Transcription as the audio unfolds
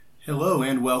Hello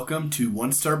and welcome to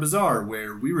One Star Bazaar,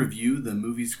 where we review the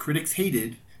movies critics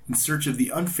hated in search of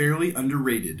the unfairly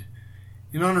underrated.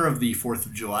 In honor of the 4th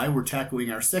of July, we're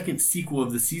tackling our second sequel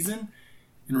of the season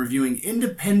and reviewing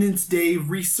Independence Day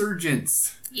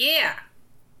Resurgence. Yeah!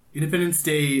 Independence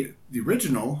Day, the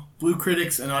original, blew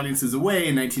critics and audiences away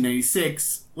in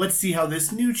 1996. Let's see how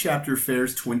this new chapter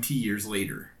fares 20 years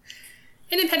later.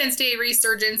 Independence Day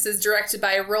Resurgence is directed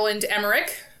by Roland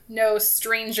Emmerich, no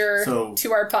stranger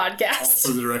to our podcast.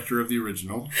 Also the director of the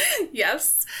original.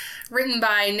 Yes. Written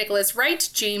by Nicholas Wright,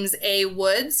 James A.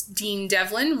 Woods, Dean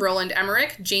Devlin, Roland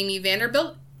Emmerich, Jamie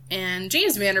Vanderbilt, and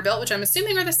James Vanderbilt, which I'm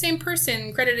assuming are the same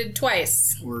person, credited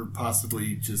twice. Or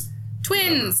possibly just...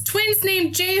 Twins! Whatever. Twins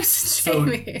named James and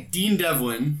Jamie. So, Dean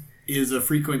Devlin is a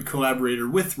frequent collaborator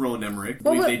with Roland Emmerich. I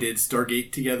believe they did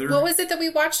Stargate together. What was it that we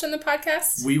watched on the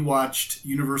podcast? We watched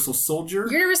Universal Soldier.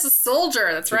 Universal Soldier,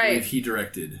 that's right. I believe he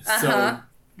directed. So,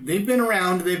 they've been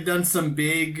around. They've done some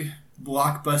big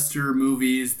blockbuster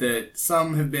movies that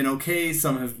some have been okay,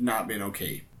 some have not been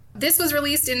okay. This was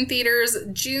released in theaters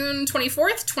June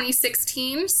 24th,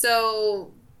 2016.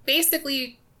 So,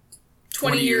 basically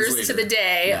 20 years to the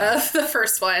day of the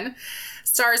first one.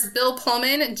 Stars Bill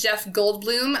Pullman, Jeff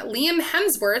Goldblum, Liam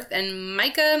Hemsworth, and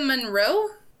Micah Monroe?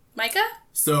 Micah?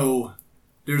 So,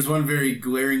 there's one very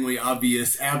glaringly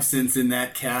obvious absence in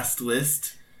that cast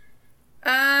list.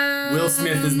 Will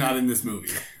Smith is not in this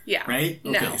movie. Yeah. Right?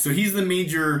 No. Okay, so he's the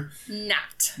major...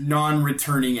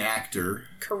 non-returning actor.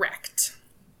 Correct.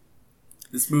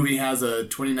 This movie has a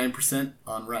 29%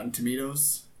 on Rotten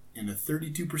Tomatoes and a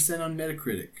 32% on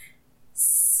Metacritic.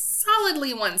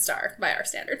 Solidly 1 star by our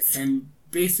standards. And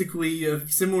basically a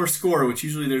similar score, which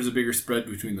usually there's a bigger spread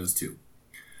between those two.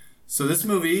 So this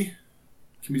movie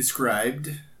can be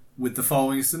described with the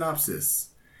following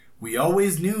synopsis. We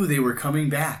always knew they were coming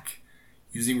back.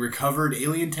 Using recovered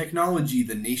alien technology,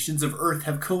 the nations of Earth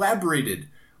have collaborated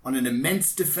on an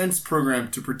immense defense program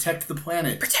to protect the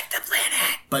planet. Protect the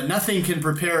planet! But nothing can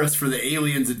prepare us for the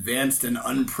aliens' advanced and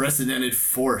unprecedented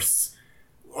force.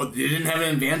 Oh, they didn't have an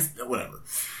advanced... Whatever.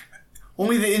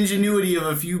 Only the ingenuity of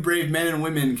a few brave men and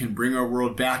women can bring our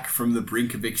world back from the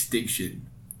brink of extinction.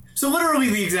 So literally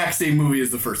the exact same movie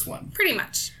as the first one. Pretty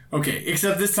much. Okay,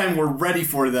 except this time we're ready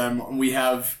for them. We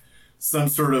have some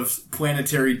sort of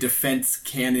planetary defense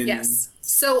cannon. Yes.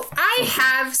 So I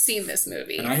have seen this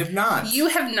movie. And I have not. You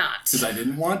have not. Because I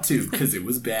didn't want to, because it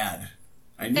was bad.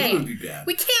 I knew it would be bad.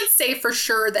 We can't say for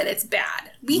sure that it's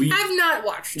bad. We have not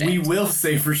watched it. We will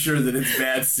say for sure that it's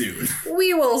bad soon.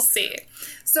 We will see.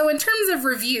 So in terms of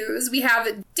reviews, we have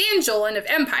Dan Jolin of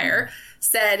Empire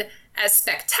said, as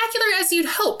spectacular as you'd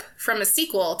hope from a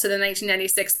sequel to the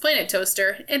 1996 Planet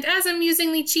Toaster, and as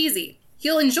amusingly cheesy.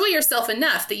 You'll enjoy yourself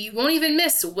enough that you won't even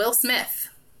miss Will Smith.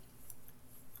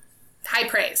 High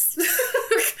praise.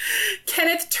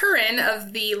 Kenneth Turin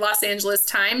of the Los Angeles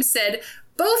Times said,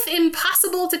 both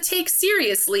impossible to take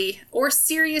seriously or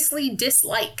seriously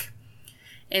dislike.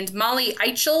 And Molly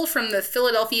Eichel from the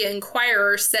Philadelphia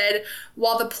Inquirer said,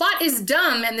 while the plot is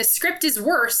dumb and the script is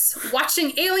worse,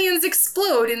 watching aliens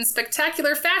explode in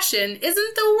spectacular fashion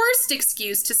isn't the worst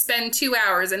excuse to spend 2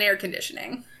 hours in air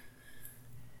conditioning.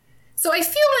 So I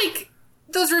feel like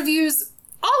those reviews,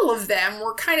 all of them,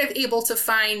 were kind of able to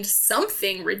find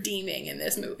something redeeming in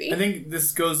this movie. I think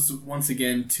this goes once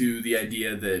again to the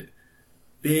idea that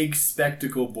big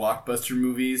spectacle blockbuster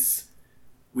movies,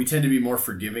 we tend to be more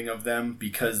forgiving of them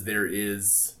because there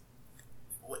is...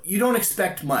 You don't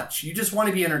expect much. You just want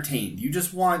to be entertained. You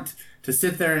just want to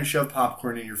sit there and shove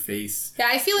popcorn in your face. Yeah,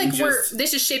 I feel like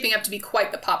this is shaping up to be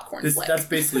quite the popcorn flick. That's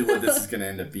basically what this is going to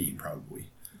end up being,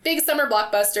 probably. Big summer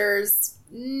blockbusters,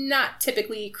 not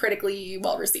typically critically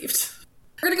well received.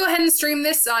 We're going to go ahead and stream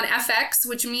this on FX,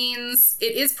 which means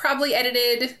it is probably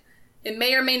edited. It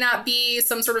may or may not be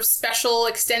some sort of special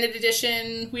extended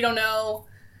edition. We don't know.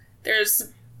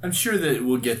 I'm sure that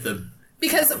we'll get the...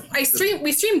 Because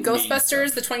we streamed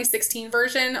Ghostbusters, the 2016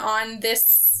 version, on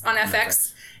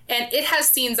FX, and it has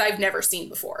scenes I've never seen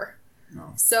before.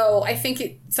 No. So I think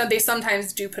they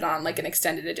sometimes do put on like an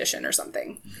extended edition or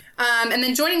something. And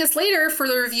then joining us later for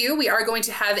the review, we are going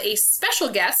to have a special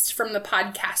guest from the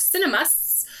podcast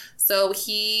Cinemusts. So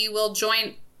he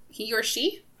or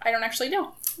she, I don't actually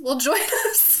know, will join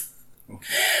us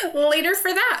later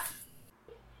for that.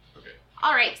 Okay.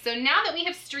 All right, so now that we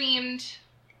have streamed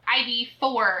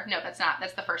ID4, no,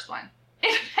 that's the first one.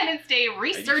 Independence Day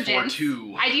Resurgence.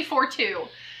 ID4-2.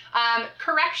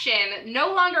 Correction,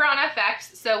 no longer on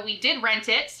FX, so we did rent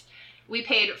it. We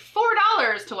paid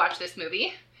 $4 to watch this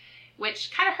movie,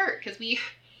 which kind of hurt because we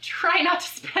try not to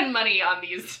spend money on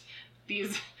these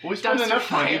these. Well, we spend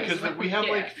enough money because we have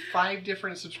like 5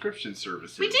 different subscription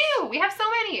services. We do. We have so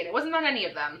many, and it wasn't on any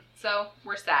of them, so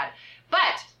we're sad.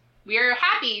 But we are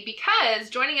happy because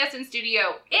joining us in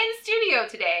studio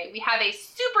today, we have a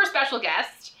super special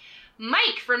guest,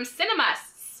 Mike from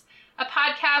Cinemusts, a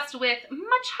podcast with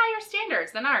much higher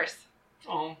standards than ours.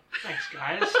 Oh, thanks,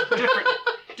 guys.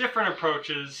 different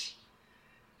approaches.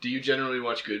 Do you generally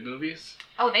watch good movies?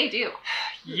 Oh, they do.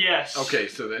 Yes. Okay,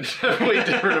 so then definitely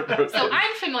different approaches. So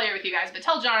I'm familiar with you guys, but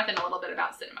tell Jonathan a little bit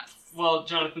about Cinemusts. Well,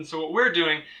 Jonathan, so what we're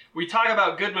doing, we talk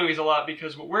about good movies a lot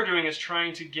because what we're doing is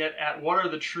trying to get at what are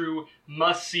the true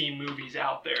must-see movies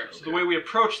out there. Okay. So the way we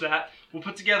approach that, we'll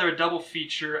put together a double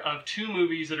feature of 2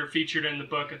 movies that are featured in the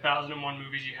book, 1001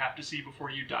 Movies You Have to See Before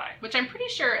You Die. Which I'm pretty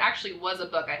sure actually was a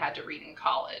book I had to read in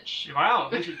college. Wow.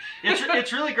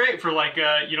 It's really great for, like,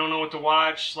 you don't know what to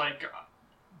watch, like,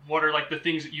 what are, like, the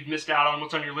things that you've missed out on,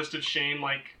 what's on your list of shame.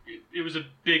 Like, it was a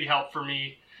big help for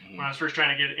me when I was first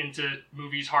trying to get into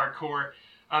movies hardcore.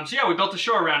 So yeah, we built a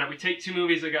show around it. We take 2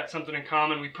 movies that got something in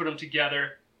common, we put them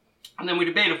together, and then we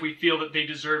debate if we feel that they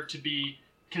deserve to be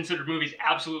considered movies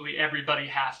absolutely everybody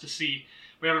has to see.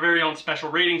 We have a very own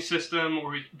special rating system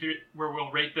where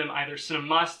we'll rate them either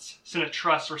Cinemusts,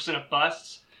 Cinetrusts, or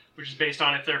Cinebusts, which is based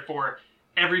on if they're for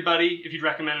everybody, if you'd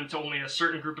recommend them to only a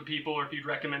certain group of people, or if you'd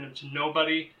recommend them to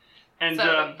nobody. And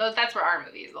so that's where our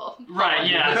movies will. Right,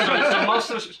 yeah. So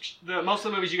most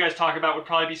of the movies you guys talk about would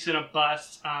probably be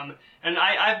Cinebusts. And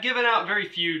I've given out very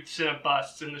few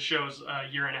Cinebusts in the show's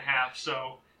year and a half,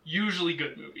 so usually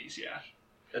good movies, yeah.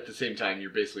 At the same time,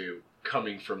 you're basically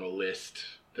coming from a list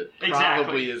that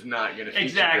probably is not going to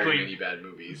feature very many bad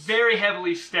movies. Very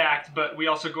heavily stacked, but we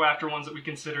also go after ones that we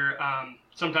consider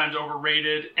sometimes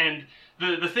overrated. And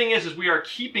the thing is we are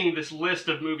keeping this list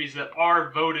of movies that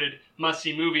are voted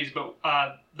must-see movies, but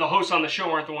the hosts on the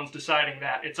show aren't the ones deciding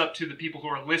that. It's up to the people who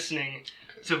are listening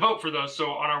to vote for those.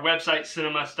 So on our website,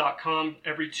 cinemust.com,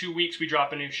 every 2 weeks we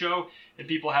drop a new show, and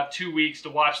people have 2 weeks to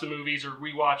watch the movies or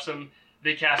rewatch them.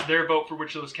 They cast their vote for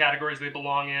which of those categories they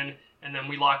belong in, and then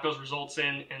we lock those results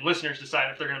in, and listeners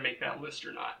decide if they're going to make that list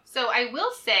or not. So I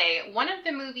will say, one of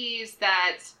the movies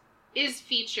that is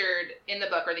featured in the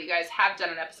book, or that you guys have done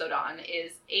an episode on,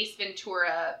 is Ace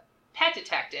Ventura: Pet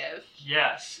Detective.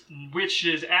 Yes, which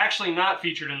is actually not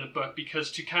featured in the book,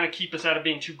 because to kind of keep us out of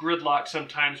being too gridlocked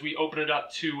sometimes, we open it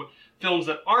up to films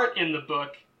that aren't in the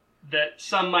book that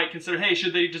some might consider, hey,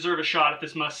 should they deserve a shot at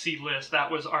this must-see list? That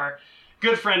was our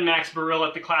good friend Max Barilla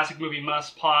at the Classic Movie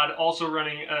Must Pod, also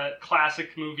running a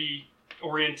classic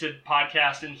movie-oriented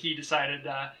podcast, and he decided,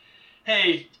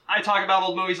 hey, I talk about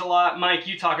old movies a lot. Mike,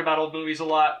 you talk about old movies a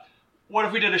lot. What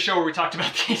if we did a show where we talked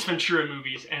about the Ace Ventura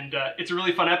movies? And it's a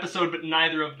really fun episode, but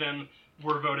neither of them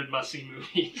were voted must-see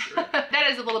movies. That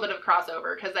is a little bit of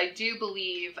crossover, because I do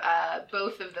believe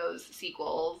both of those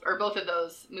sequels, or both of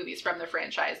those movies from the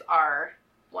franchise, are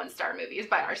 1-star movies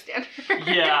by our standards.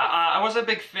 Yeah, I was a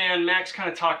big fan. Max kind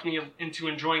of talked me into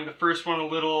enjoying the first one a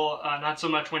little, not so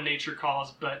much When Nature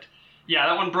Calls, but yeah,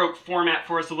 that one broke format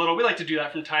for us a little. We like to do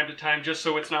that from time to time, just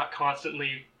so it's not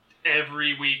constantly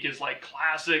every week is like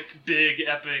classic, big,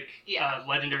 epic,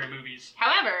 legendary movies.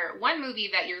 However, one movie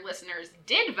that your listeners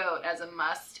did vote as a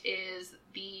must is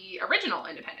the original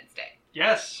Independence Day.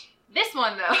 Yes. This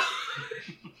one, though,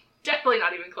 definitely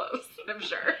not even close, I'm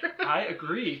sure. I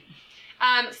agree.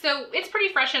 So it's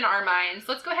pretty fresh in our minds.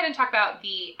 Let's go ahead and talk about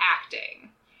the acting.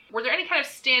 Were there any kind of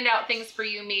standout things for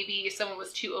you? Maybe someone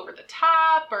was too over the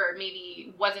top, or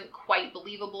maybe wasn't quite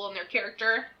believable in their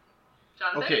character?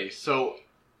 Jonathan? Okay, so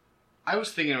I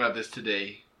was thinking about this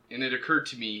today, and it occurred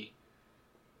to me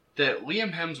that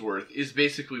Liam Hemsworth is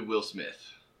basically Will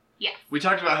Smith. Yes. We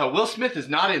talked about how Will Smith is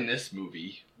not in this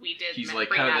movie. We did. He's like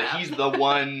kind of he's the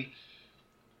one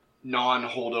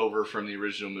non-holdover from the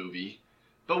original movie.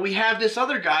 But we have this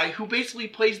other guy who basically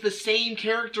plays the same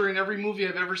character in every movie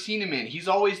I've ever seen him in. He's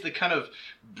always the kind of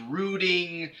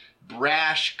brooding,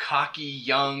 brash, cocky,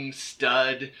 young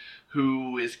stud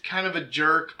who is kind of a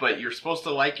jerk, but you're supposed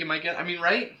to like him, I guess. I mean,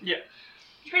 right? Yeah.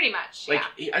 Pretty much, like,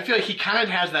 yeah. I feel like he kind of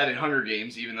has that in Hunger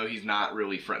Games, even though he's not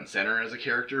really front and center as a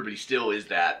character, but he still is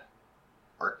that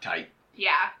archetype.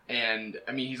 Yeah. And,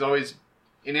 I mean, he's always,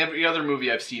 in every other movie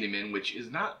I've seen him in, which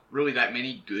is not really that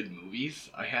many good movies.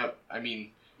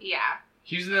 Yeah.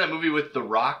 He was in that movie with The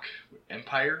Rock,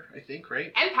 Empire, I think,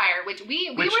 right? Empire, which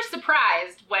we were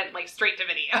surprised went, like, straight to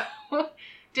video.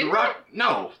 The Rock,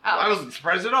 no, I wasn't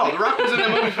surprised at all. The Rock was in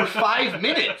that movie for 5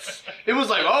 minutes. It was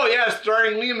like, oh yeah,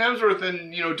 starring Liam Hemsworth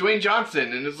and, Dwayne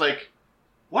Johnson, and it's like,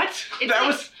 what?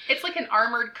 It's like an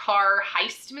armored car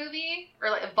heist movie, or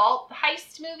like a vault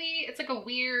heist movie. It's like a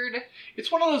weird...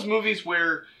 It's one of those movies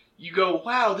where you go,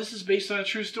 wow, this is based on a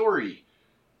true story.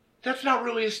 That's not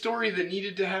really a story that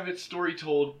needed to have its story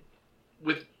told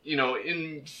with,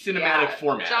 in cinematic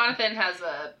format. Jonathan has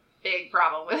a big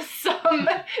problem with some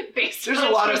based there's a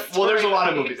lot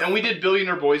of movies. And we did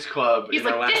Billionaire Boys Club He's in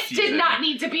our last this season. did not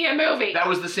need to be a movie. That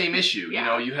was the same issue.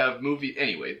 Yeah. You have movie...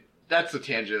 Anyway, that's a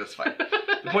tangent. That's fine.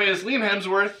 The point is, Liam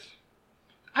Hemsworth,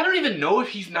 I don't even know if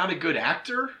he's not a good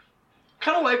actor.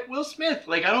 Kind of like Will Smith.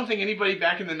 Like, I don't think anybody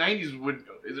back in the 90s would...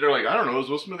 They're like, I don't know, is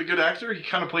Will Smith a good actor? He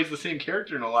kind of plays the same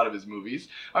character in a lot of his movies.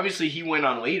 Obviously, he went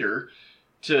on later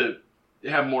to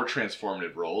have more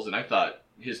transformative roles, and I thought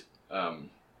his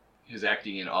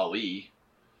acting in Ali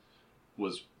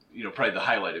was, probably the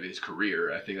highlight of his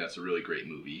career. I think that's a really great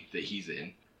movie that he's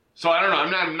in. So I don't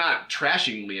know. I'm not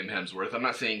trashing Liam Hemsworth. I'm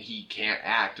not saying he can't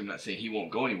act. I'm not saying he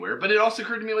won't go anywhere. But it also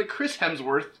occurred to me, like, Chris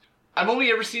Hemsworth, I've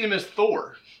only ever seen him as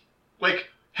Thor. Like,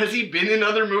 has he been in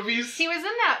other movies? He was in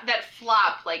that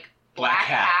flop, like, Black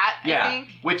Hat, I think.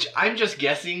 Which I'm just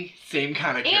guessing, same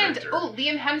kind of character. And,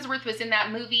 Liam Hemsworth was in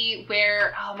that movie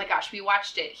where, oh my gosh, we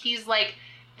watched it. He's, like,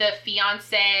 the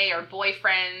fiance or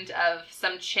boyfriend of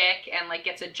some chick and, like,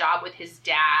 gets a job with his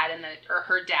dad or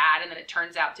her dad, and then it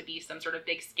turns out to be some sort of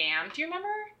big scam. Do you remember?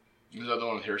 Is that the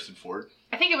one with Harrison Ford?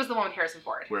 I think it was the one with Harrison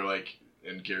Ford. Where, like,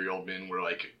 and Gary Oldman were,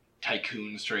 like,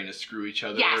 tycoons trying to screw each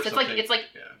other. Yes, or something. it's like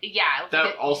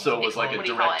that also was like a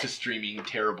direct to streaming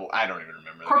terrible. I don't even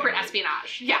remember. Corporate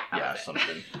espionage. Yeah. Yeah,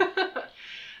 something.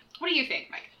 What do you think,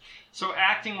 Mike? So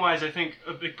acting wise, I think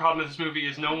a big problem with this movie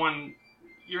is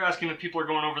you're asking if people are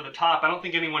going over the top. I don't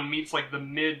think anyone meets like the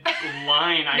mid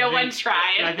line. No one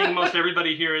tried. I think most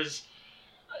everybody here is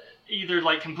either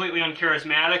like completely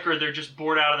uncharismatic or they're just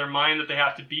bored out of their mind that they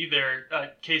have to be there.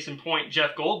 Case in point,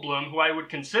 Jeff Goldblum, who I would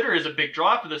consider is a big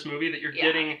draw for this movie, that you're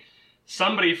getting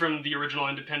somebody from the original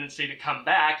Independence Day to come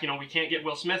back. We can't get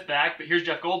Will Smith back, but here's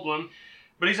Jeff Goldblum.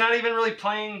 But he's not even really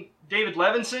playing David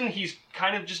Levinson. He's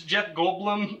kind of just Jeff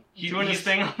Goldblum doing his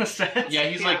thing on the set. Yeah,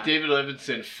 he's like David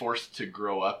Levinson forced to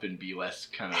grow up and be less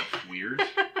kind of weird.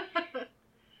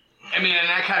 I mean, and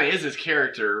that kind of is his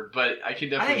character, but I can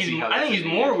definitely see how that's... I think he's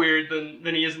more weird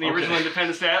than he is in the original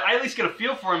Independence Day. I at least get a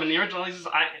feel for him in the original. He's this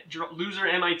loser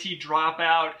MIT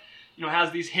dropout,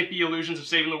 has these hippie illusions of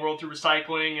saving the world through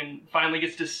recycling, and finally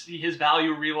gets to see his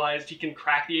value realized. He can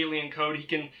crack the alien code. He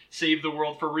can save the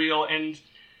world for real, and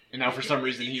now for some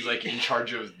reason he's like in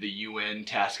charge of the UN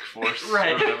task force,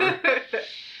 right? Or whatever.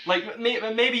 Like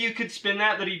maybe you could spin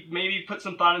that he maybe put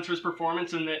some thought into his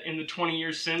performance, and that in the 20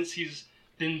 years since he's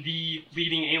been the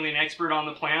leading alien expert on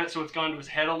the planet, so it's gone to his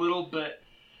head a little, but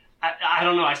I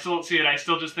don't know. I still don't see it. I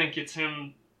still just think it's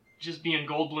him just being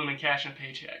Goldblum and cashing a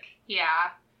paycheck.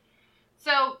 Yeah.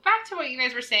 So back to what you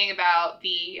guys were saying about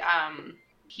the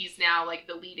he's now like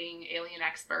the leading alien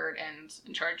expert and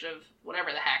in charge of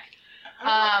whatever the heck.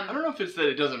 I don't know if it's that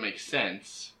it doesn't make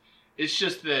sense. It's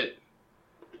just that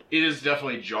it is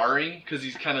definitely jarring because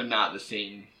he's kind of not the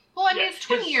same. Well, I mean, it's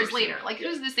 20 years later. Like,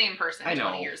 who's the same person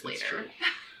 20 years later? True.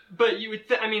 But you would,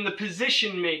 the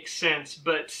position makes sense,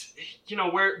 but,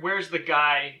 where's the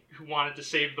guy who wanted to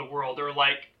save the world, or,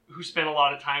 like, who spent a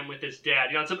lot of time with his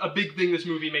dad? It's a big thing this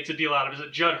movie makes a deal out of, is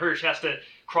that Judd Hirsch has to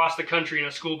cross the country in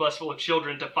a school bus full of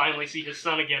children to finally see his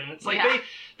son again. And it's like,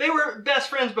 they were best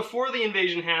friends before the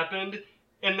invasion happened,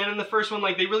 and then in the first one,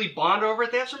 like, they really bond over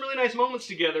it. They have some really nice moments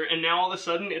together, and now all of a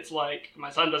sudden, it's like, my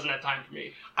son doesn't have time for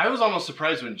me. I was almost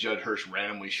surprised when Judd Hirsch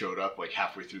randomly showed up, like,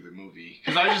 halfway through the movie.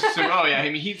 Because I just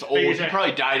assumed, he's old. He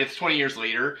probably died. It's 20 years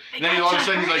later. And then all of a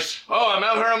sudden, he's like, I'm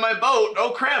out here on my boat.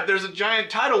 Oh, crap, there's a giant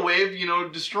tidal wave,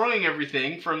 destroying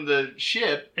everything from the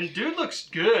ship. And dude looks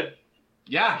good.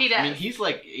 Yeah. He does. I mean, he's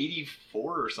like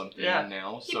 84 or something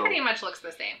now. He pretty much looks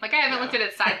the same. Like, I haven't looked at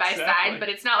it side by side, but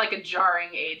it's not like a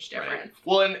jarring age difference. Right.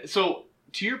 Well, and so,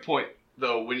 to your point,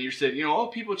 though, when you said,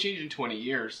 people change in 20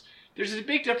 years, there's a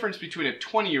big difference between a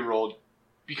 20-year-old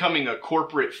becoming a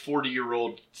corporate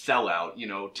 40-year-old sellout,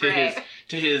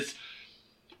 to his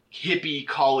hippie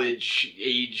college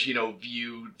age,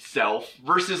 viewed self,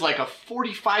 versus like a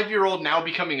 45-year-old now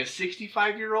becoming a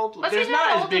 65-year-old. There's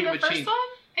not as big of a change.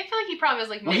 I feel like he probably was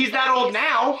like... Well, he's that old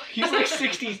now. He's like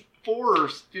 64 or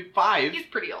 5. He's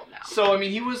pretty old now. So,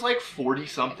 he was like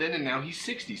 40-something, and now he's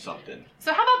 60-something.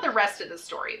 So how about the rest of the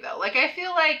story, though? Like, I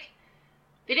feel like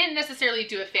they didn't necessarily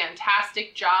do a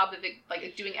fantastic job of,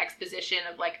 like, doing exposition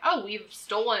of, like, oh, we've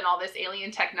stolen all this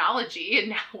alien technology, and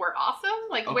now we're awesome?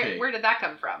 Like, where did that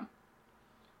come from?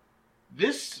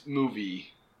 This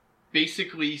movie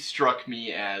basically struck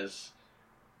me as...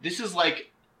 This is like...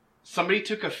 Somebody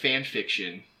took a fan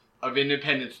fiction of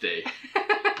Independence Day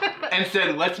and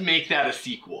said, let's make that a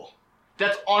sequel.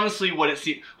 That's honestly what it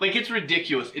seems like. It's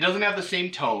ridiculous. It doesn't have the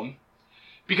same tone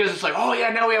Because it's like, oh yeah,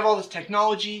 now we have all this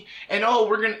technology, and oh,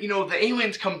 we're gonna, the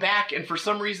aliens come back, and for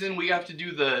some reason we have to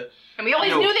do the... And we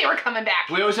always knew they were coming back.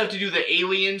 We always have to do the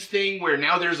aliens thing, where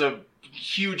now there's a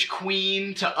huge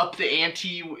queen to up the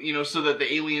ante, so that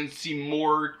the aliens seem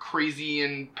more crazy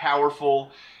and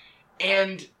powerful.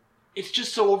 And it's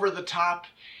just so over the top.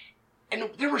 And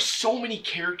there were so many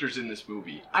characters in this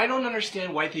movie. I don't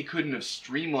understand why they couldn't have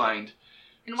streamlined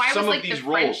and why some was, of like, these the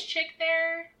roles. French chick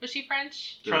there? Was she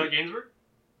French? Charlotte Gainsbourg?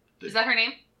 Is that her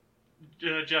name?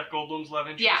 Jeff Goldblum's love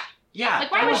interest? Yeah. Yeah.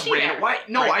 Like, why was she there? Why?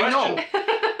 No, Great I know.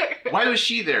 question. Why was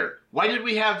she there? Why did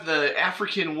we have the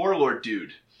African warlord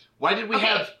dude? Why did we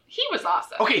have... He was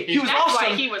awesome. Okay, he was That's awesome.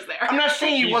 why he was there. I'm not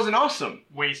saying he wasn't awesome.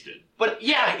 Wasted. But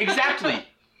yeah, exactly.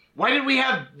 Why did we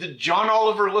have the John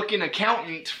Oliver looking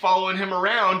accountant following him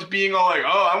around being all like,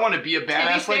 oh, I want to be a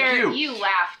badass to be fair, like you? You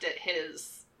laughed at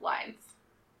his lines.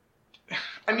 I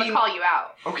I'm mean, gonna call you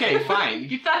out. okay, fine.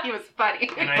 You thought he was funny.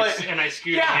 And I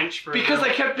scooted an inch further. because I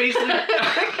kept basically...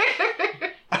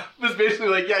 I was basically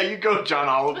like, yeah, you go, John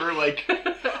Oliver. Like,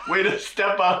 way to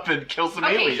step up and kill some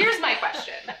Okay, aliens. here's my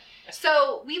question.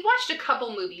 So, we've watched a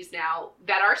couple movies now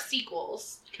that are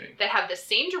sequels that have the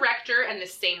same director and the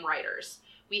same writers.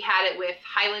 We had it with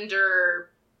Highlander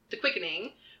The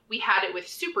Quickening, we had it with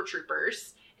Super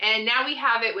Troopers, and now we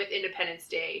have it with Independence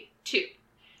Day 2.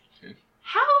 Okay.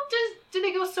 How do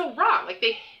they go so wrong? Like,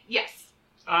 yes.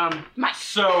 Mike.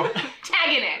 So...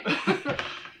 Tagging in.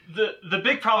 The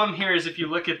big problem here is if you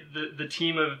look at the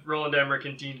team of Roland Emmerich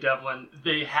and Dean Devlin,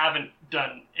 they haven't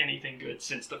done anything good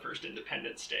since the first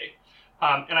Independence Day.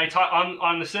 And I taught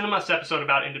on the Cinemas episode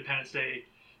about Independence Day.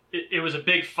 It was a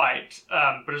big fight,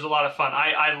 but it was a lot of fun.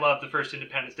 I loved the first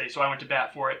Independence Day, so I went to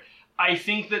bat for it. I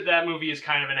think that movie is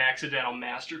kind of an accidental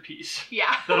masterpiece.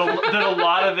 Yeah. that a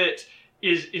lot of it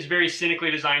is very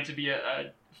cynically designed to be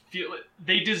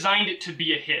they designed it to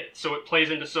be a hit, so it plays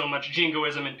into so much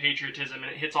jingoism and patriotism,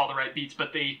 and it hits all the right beats,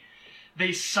 but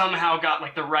they somehow got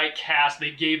like the right cast,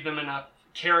 they gave them enough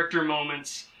character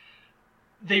moments.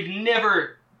 They've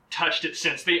never touched it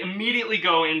since. They immediately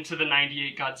go into the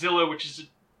 98 Godzilla, which is a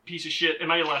piece of shit.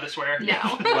 Am I allowed to swear?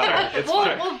 No.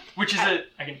 Well, which is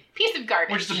piece of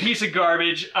garbage. Which is a piece of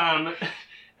garbage.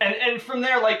 And from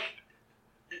there, like,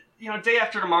 Day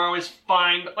After Tomorrow is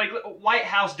fine, but like White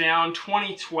House Down,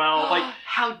 2012, like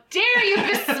how dare you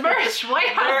besmirch White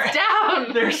House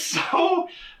Down?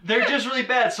 They're just really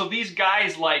bad. So these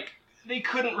guys, like, they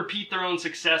couldn't repeat their own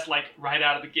success like right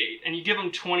out of the gate. And you give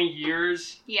them 20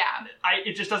 years. Yeah.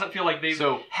 It just doesn't feel like they've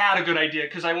had a good idea.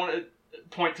 Because I want to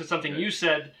point to something you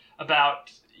said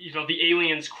about the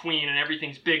aliens queen and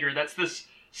everything's bigger. That's this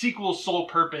sequel's sole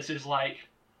purpose is like,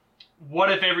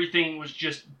 what if everything was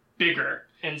just bigger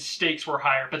and stakes were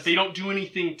higher? But they don't do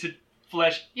anything to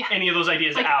flesh any of those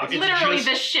ideas out. Literally,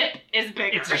 the ship is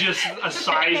bigger. It's just a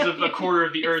size of a quarter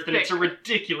of the earth, and it's a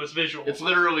ridiculous visual. It's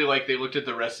literally like they looked at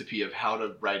the recipe of how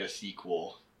to write a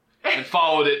sequel and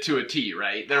followed it to a T,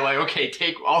 right? They're like, okay,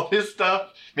 take all this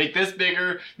stuff, make this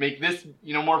bigger, make this,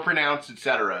 more pronounced,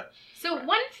 etc. So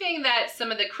one thing that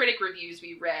some of the critic reviews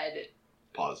we read...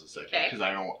 Pause a second,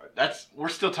 because we're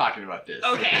still talking about this.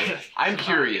 Okay. I'm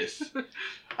curious.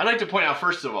 I'd like to point out,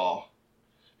 first of all,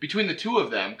 between the two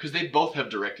of them, because they both have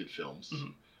directed films,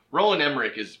 Roland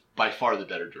Emmerich is by far the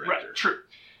better director. Right, true.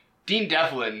 Dean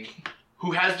Devlin,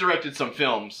 who has directed some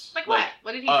films. Like what?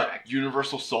 What did he direct?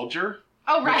 Universal Soldier.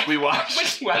 Oh, right. Which we watched.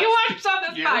 Which you watched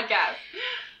on this podcast.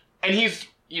 And he's,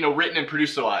 written and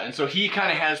produced a lot. And so he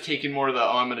kind of has taken more of the,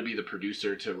 I'm going to be the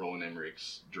producer to Roland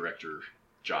Emmerich's director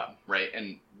job, right?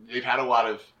 And they've had a lot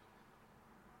of,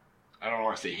 I don't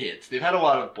want to say hits. They've had a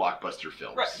lot of blockbuster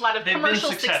films. Right. A lot of commercial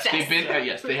success. They've been,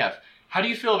 yes, they have. How do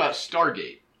you feel about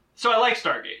Stargate? So I like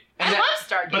Stargate. I love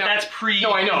Stargate. But that's pre...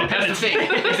 No, I know. That's the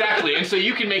thing. Exactly. And so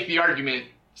you can make the argument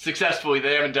successfully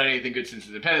they haven't done anything good since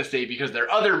Independence Day because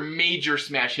their other major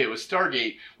smash hit was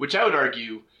Stargate, which I would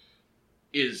argue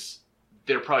is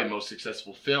their probably most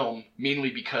successful film,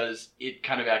 mainly because it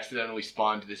kind of accidentally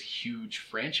spawned this huge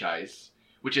franchise,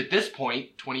 which at this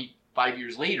point, 25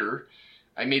 years later...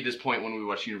 I made this point when we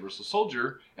watched Universal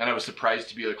Soldier, and I was surprised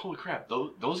to be like, holy crap,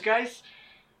 those guys?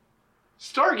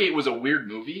 Stargate was a weird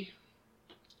movie,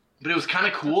 but it was kind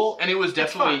of cool, and it was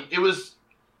definitely, it was,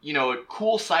 a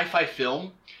cool sci-fi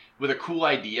film with a cool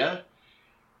idea,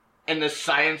 and the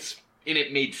science in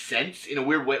it made sense in a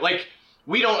weird way. Like,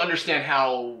 we don't understand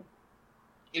how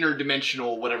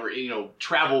interdimensional, whatever,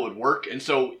 travel would work, and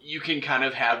so you can kind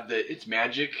of have it's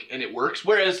magic, and it works,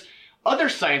 whereas other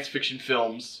science fiction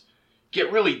films get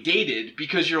really dated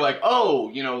because you're like, oh,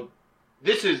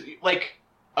 this is like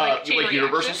Like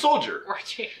Universal Soldier.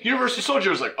 Universal Soldier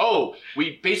was like, oh,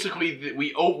 we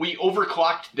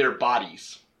overclocked their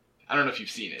bodies. I don't know if you've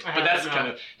seen it, but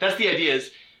that's the idea.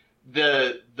 Is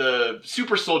the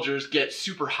super soldiers get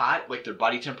super hot, like their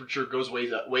body temperature goes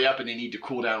way up, and they need to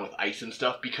cool down with ice and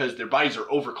stuff because their bodies are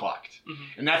overclocked,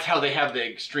 and that's how they have the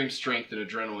extreme strength and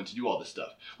adrenaline to do all this stuff,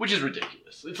 which is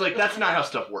ridiculous. It's like that's not how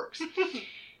stuff works.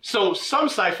 So some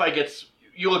sci-fi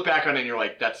you look back on it and you're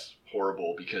like, that's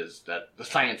horrible because the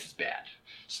science is bad.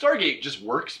 Stargate just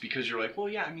works because you're like, well,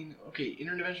 yeah, I mean, okay,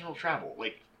 interdimensional travel,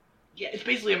 like, yeah, it's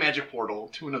basically a magic portal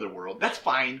to another world. That's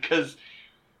fine because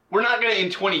we're not going to,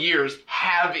 in 20 years,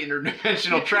 have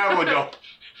interdimensional travel and go,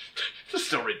 this is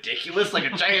so ridiculous, like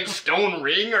a giant stone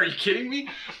ring, are you kidding me?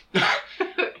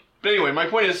 But anyway, my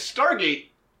point is, Stargate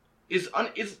is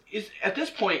at this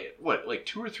point, what, like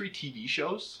 2 or 3 TV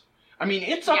shows? I mean,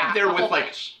 it's up there with,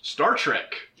 like, Star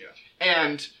Trek. Yeah.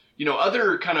 And, you know,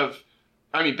 other kind of,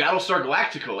 I mean, Battlestar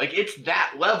Galactica. Like, it's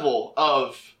that level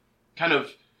of kind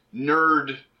of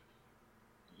nerd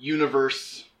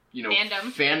universe, you know,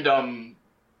 fandom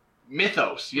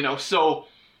mythos, you know, so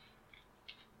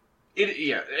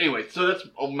anyway, so that's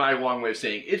my long way of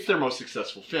saying it's their most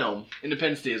successful film.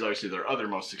 Independence Day is obviously their other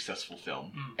most successful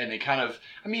film, and they kind of,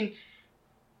 I mean,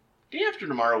 Day After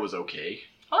Tomorrow was okay.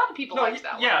 A lot of people liked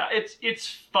that one. Yeah, it's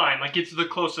fine. Like, it's the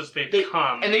closest they've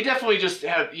come. And they definitely just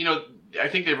have, you know, I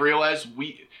think they've realized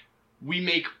we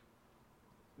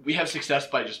have success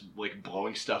by just, like,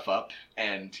 blowing stuff up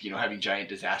and, you know, having giant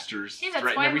disasters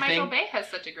threaten everything. Michael Bay has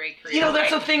such a great career. You know,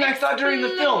 that's the thing I thought during the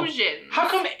film. How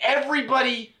come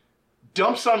everybody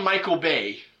dumps on Michael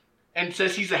Bay and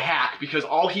says he's a hack because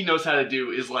all he knows how to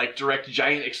do is, like, direct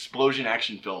giant explosion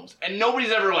action films? And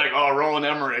nobody's ever like, oh, Roland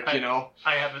Emmerich, you know?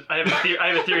 I have a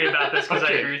theory about this because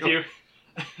I agree with you.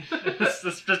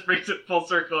 This just brings it full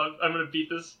circle. I'm going to beat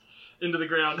this into the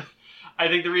ground. I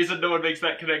think the reason no one makes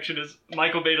that connection is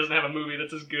Michael Bay doesn't have a movie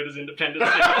that's as good as Independence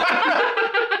Day.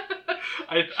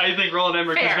 I think Roland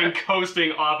Emmerich has been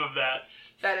coasting off of that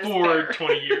for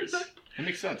 20 years. It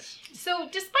makes sense. So,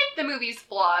 despite the movie's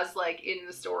flaws, like in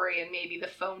the story and maybe the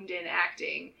phoned-in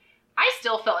acting, I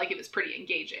still felt like it was pretty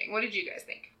engaging. What did you guys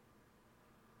think?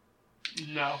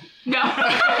 No.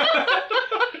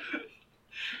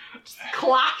 Just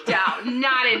clock down.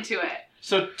 Not into it.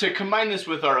 So to combine this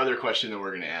with our other question that we're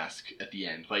going to ask at the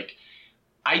end, like,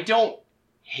 I don't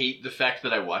hate the fact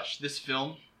that I watched this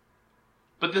film,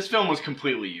 but this film was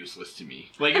completely useless to me.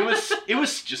 Like, it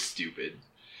was just stupid.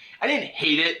 I didn't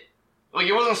hate it. Like,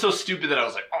 it wasn't so stupid that I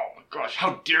was like, oh my gosh,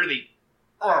 how dare they,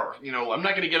 you know, I'm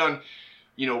not going to get on,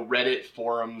 you know, Reddit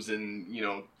forums and, you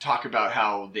know, talk about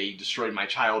how they destroyed my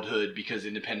childhood because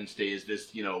Independence Day is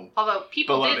this, you know, although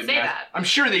people did say that. I'm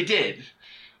sure they did.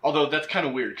 Although that's kind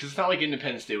of weird because it's not like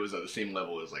Independence Day was at the same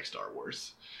level as like Star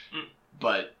Wars,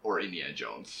 or Indiana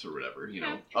Jones or whatever, you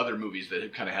know, other movies that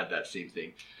have kind of had that same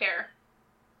thing. Fair.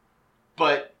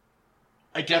 But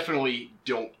I definitely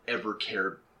don't ever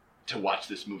care to watch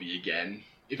this movie again.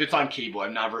 If it's on cable,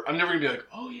 I'm never gonna be like,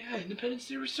 oh yeah, Independence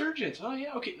Day Resurgence. Oh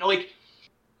yeah, okay. No, like,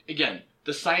 again,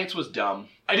 the science was dumb.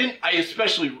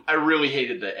 I really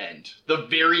hated the end. The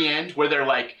very end where they're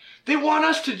like, they want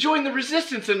us to join the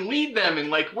resistance and lead them, and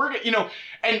like, we're, you know,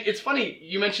 and it's funny,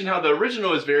 you mentioned how the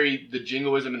original is very the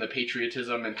jingoism and the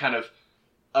patriotism and kind of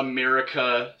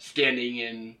America standing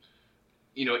in,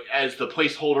 you know, as the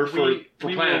placeholder for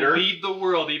planet Earth. We will lead the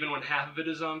world even when half of it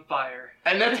is on fire.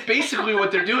 And that's basically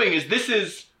what they're doing, is this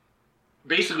is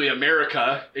basically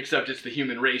America, except it's the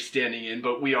human race standing in,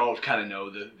 but we all kind of know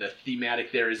the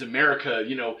thematic there is America,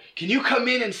 you know, can you come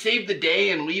in and save the day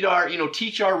and lead our, you know,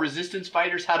 teach our resistance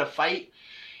fighters how to fight?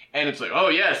 And it's like, oh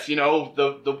yes, you know,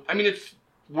 I mean, it's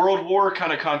World War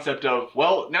kind of concept of,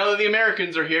 well, now that the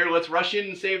Americans are here, let's rush in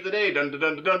and save the day, dun dun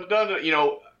dun dun dun dun, you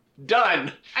know,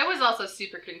 done. I was also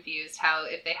super confused how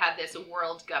if they had this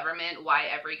world government, why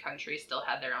every country still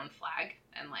had their own flag,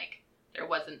 and like, there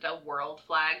wasn't a world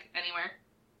flag anywhere.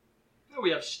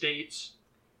 We have states.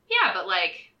 Yeah, but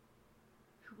like,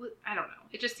 I don't know.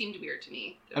 It just seemed weird to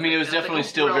me. I mean, it was definitely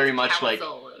still very much like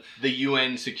the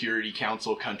UN Security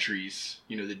Council countries,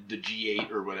 you know, the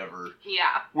G8 or whatever.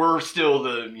 Yeah. Were still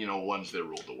the, you know, ones that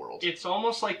ruled the world. It's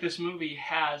almost like this movie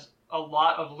has a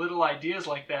lot of little ideas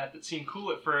like that seem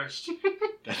cool at first.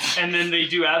 And then they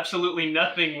do absolutely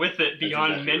nothing with it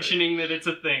beyond exactly mentioning that it's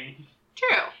a thing.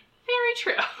 True. Very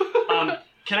true.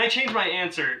 Can I change my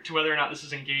answer to whether or not this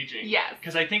is engaging? Yes.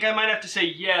 Because I think I might have to say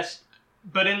yes,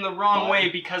 but in the wrong way,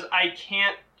 because I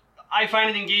find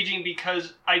it engaging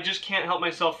because I just can't help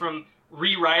myself from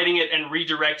rewriting it and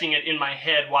redirecting it in my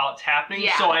head while it's happening.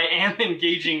 Yeah. So I am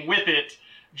engaging with it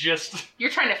just... You're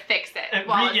trying to fix it.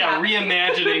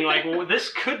 Reimagining, like, well,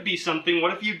 this could be something.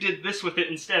 What if you did this with it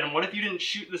instead? And what if you didn't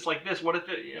shoot this like this? What if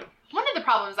it, One of the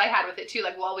problems I had with it, too,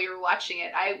 like, while we were watching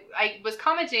it, I was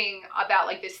commenting about,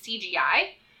 like, this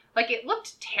CGI. Like, it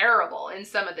looked terrible in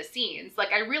some of the scenes.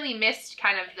 Like, I really missed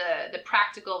kind of the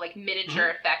practical, like, miniature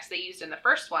effects they used in the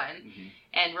first one.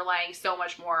 And relying so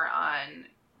much more on,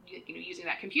 using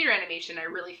that computer animation, I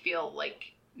really feel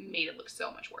like made it look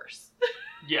so much worse.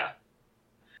 Yeah.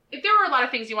 If there were a lot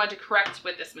of things you wanted to correct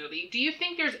with this movie, do you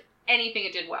think there's anything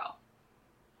it did well?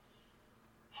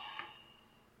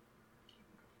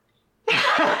 Oh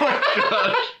my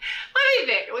gosh. Let me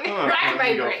think. Let me rack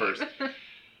my brain. Go first.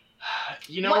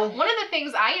 One of the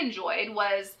things I enjoyed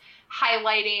was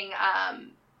highlighting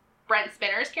Brent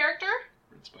Spiner's character.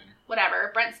 Brent Spiner.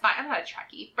 Whatever. Brent Spiner. I'm not a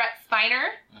Trekkie. Brent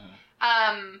Spiner.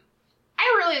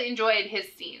 I really enjoyed his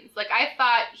scenes. Like, I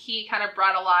thought he kind of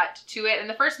brought a lot to it. In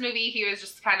the first movie, he was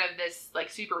just kind of this, like,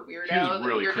 super weirdo. He was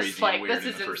really You're crazy just like, and weird this in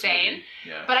is the first insane. movie.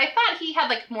 Yeah. But I thought he had,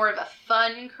 like, more of a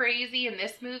fun crazy in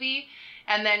this movie.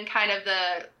 And then kind of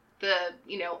the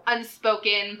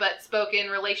unspoken but spoken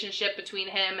relationship between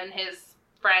him and his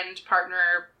friend,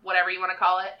 partner, whatever you want to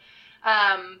call it.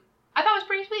 I thought it was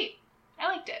pretty sweet. I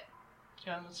liked it.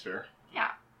 Yeah, that's fair. Yeah.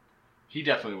 He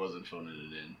definitely wasn't phoning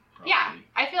it in. Probably. Yeah,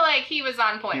 I feel like he was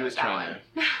on point with that one.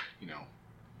 He was trying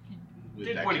to,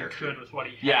 did what he could with what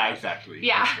he had. Yeah, exactly.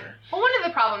 Yeah. Well, one of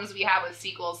the problems we have with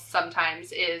sequels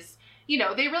sometimes is,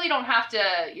 they really don't have to,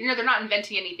 they're not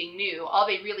inventing anything new. All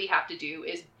they really have to do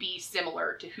is be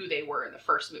similar to who they were in the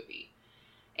first movie.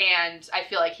 And I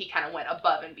feel like he kind of went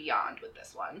above and beyond with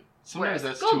this one. Sometimes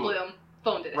Whereas that's Goldblum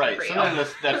phoned it in right. for you.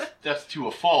 Sometimes that's to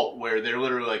a fault where they're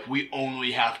literally like, we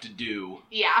only have to do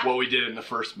what we did in the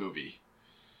first movie.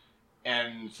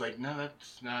 And it's like, no,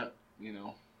 that's not,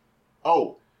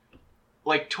 Oh,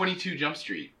 like 22 Jump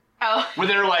Street. Oh. Where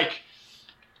they're like,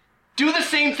 do the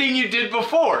same thing you did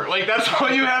before. Like, that's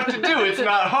all you have to do. It's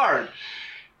not hard.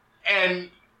 And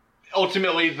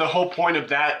ultimately, the whole point of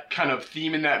that kind of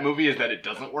theme in that movie is that it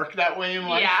doesn't work that way in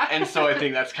life. Yeah. And so I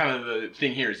think that's kind of the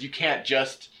thing here is you can't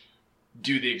just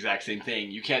do the exact same thing.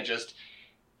 You can't just,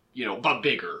 but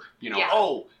bigger.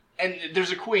 Oh, and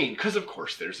there's a queen. Because of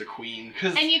course there's a queen.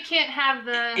 And you can't have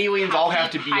the aliens all have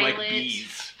to be like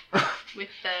bees. With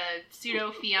the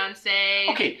pseudo-fiancé.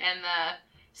 Okay. And the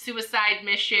suicide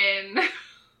mission.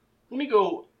 Let me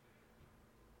go...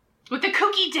 With the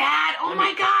kooky dad. Oh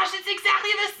my gosh, it's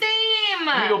exactly the same.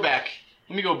 Let me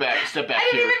go back. Step back here.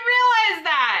 I didn't even realize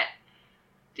that.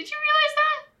 Did you realize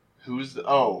that? Who's the...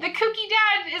 The kooky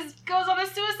dad goes on a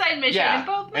suicide mission in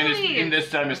both movies. And this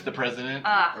time it's the president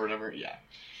or whatever. Yeah.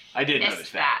 I did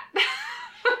notice that.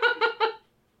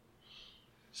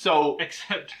 So...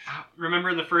 Except, remember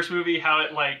in the first movie how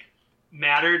it, like,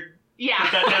 mattered? Yeah.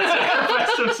 That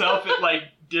sacrificed himself, it,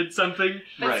 did something?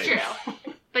 That's true.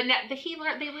 But they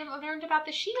learned about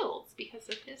the shields because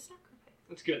of his sacrifice.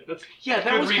 That's good.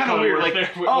 That was kind of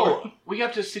weird. We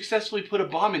have to successfully put a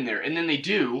bomb in there, and then they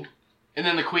do, and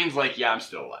then the queen's like, "Yeah, I'm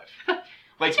still alive."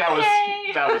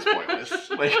 That was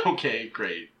pointless. Okay,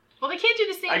 great. Well, they can't do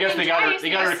the same. I guess thing they got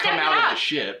her to come out up. of the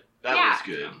ship. That was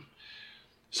good.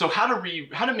 So how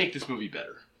to make this movie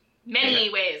better? Many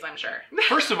ways, I'm sure.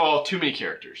 First of all, too many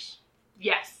characters.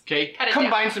 Yes. Okay,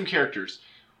 combine some characters.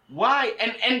 Why?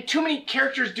 And too many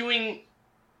characters doing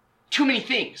too many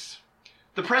things.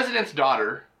 The president's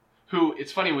daughter, who,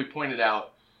 it's funny, we pointed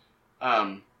out,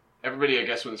 everybody, I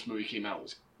guess, when this movie came out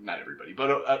was, not everybody,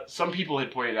 but some people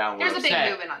had pointed out, there's a big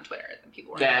movement on Twitter that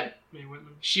people were that Mae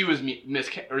Whitman. She was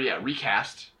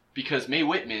recast because Mae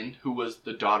Whitman, who was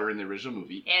the daughter in the original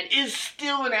movie, and is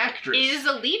still an actress. Is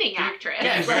a leading actress.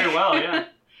 Yes. Very well, yeah.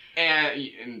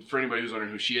 And for anybody who's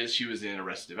wondering who she is, she was in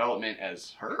Arrested Development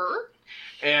as her.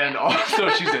 And also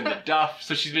she's in The Duff.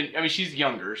 So she's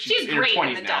younger. She's in her 20s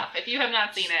in The Duff. If you have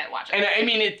not seen it, watch it. And I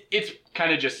mean, it's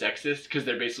kind of just sexist because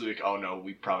they're basically like, oh no,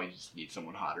 we probably just need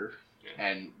someone hotter. Yeah.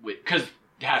 And because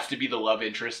it has to be the love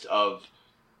interest of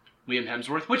Liam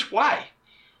Hemsworth. Which, why?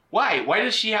 Why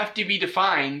does she have to be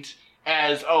defined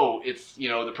as, it's,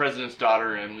 the president's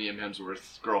daughter and Liam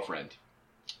Hemsworth's girlfriend?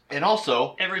 And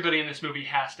also... everybody in this movie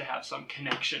has to have some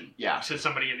connection to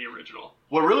somebody in the original.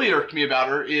 What really irked me about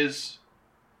her is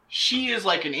she is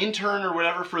like an intern or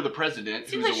whatever for the president.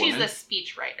 Seems like she's a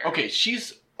speechwriter. Okay,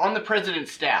 she's on the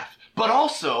president's staff. But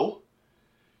also,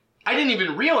 I didn't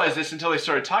even realize this until they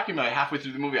started talking about it halfway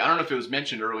through the movie. I don't know if it was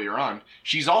mentioned earlier on.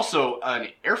 She's also an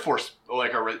Air Force,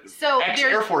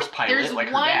 ex-Air Force pilot, there's like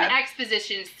her dad. There's one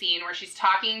exposition scene where she's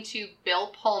talking to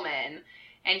Bill Pullman,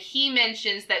 and he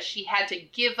mentions that she had to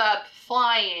give up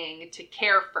flying to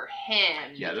care for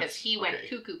him because he went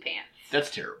cuckoo pants.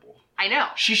 That's terrible. I know.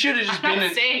 She should have just I'm been.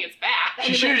 not saying it's bad.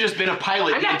 She should have just been a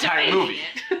pilot the entire movie,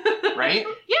 right?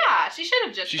 Yeah, she should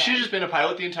have just. She should have just been a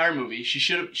pilot the entire movie.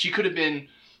 She could have been,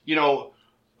 you know,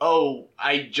 oh,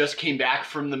 I just came back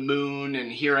from the moon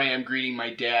and here I am greeting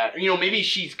my dad. You know, maybe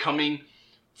she's coming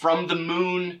from the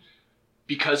moon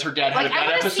because her dad had a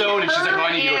bad episode and she's like, oh,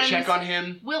 I need to go check on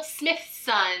him. Will Smith's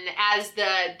son as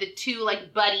the two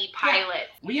like buddy pilots.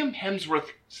 Yeah. Liam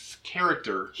Hemsworth's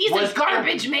character. He's a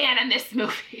garbage man in this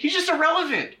movie. He's just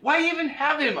irrelevant. Why even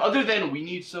have him other than we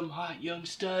need some hot young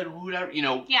stud, whatever, you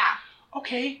know. Yeah.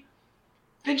 Okay.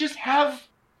 Then just have,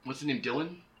 what's his name,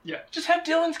 Dylan? Yeah. Just have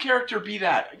Dylan's character be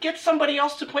that. Get somebody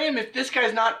else to play him if this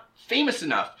guy's not famous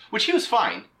enough. Which he was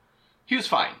fine. He was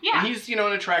fine. Yeah. And he's, you know,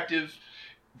 an attractive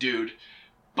dude.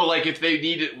 But like if they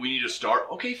need it, we need a star.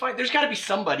 Okay, fine. There's got to be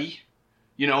somebody,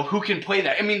 you know, who can play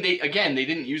that. I mean, they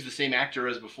didn't use the same actor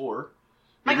as before.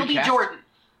 Michael B. Jordan.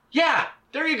 Yeah,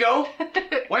 there you go.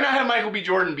 Why not have Michael B.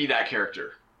 Jordan be that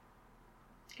character?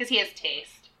 Because he has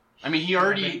taste. I mean, he's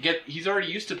already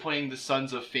used to playing the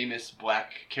sons of famous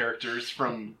black characters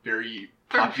from very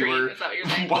popular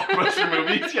blockbuster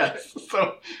movies. Yes,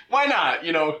 so why not?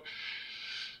 You know.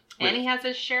 And he has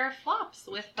his share of flops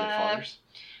with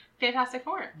Fantastic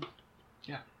Four.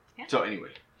 Yeah. So anyway,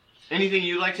 anything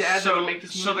you'd like to add that would make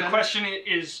this movie better? So the question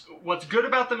is, what's good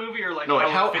about the movie, or like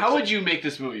how would you make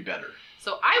this movie better?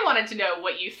 So I wanted to know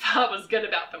what you thought was good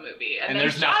about the movie, and then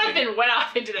there's Jonathan went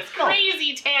off into this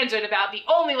crazy tangent about the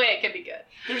only way it can be good.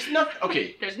 There's nothing.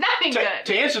 Okay. There's nothing good.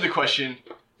 To answer the question,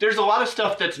 there's a lot of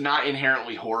stuff that's not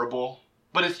inherently horrible,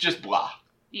 but it's just blah.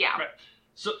 Yeah. Right.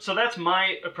 So that's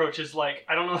my approach. Is like,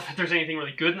 I don't know if there's anything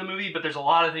really good in the movie, but there's a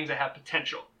lot of things that have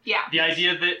potential. Yeah. The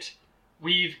idea that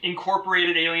we've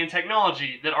incorporated alien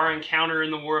technology, that our encounter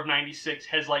in the War of '96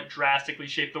 has like drastically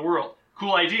shaped the world.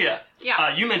 Cool idea.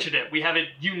 Yeah. You mentioned it. We have a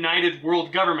united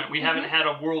world government. We haven't had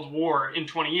a world war in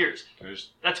 20 years.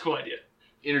 That's a cool idea.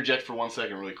 Interject for 1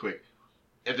 second really quick.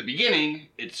 At the beginning,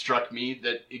 it struck me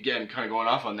that, again, kind of going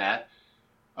off on that,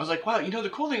 I was like, wow, you know, the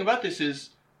cool thing about this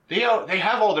is they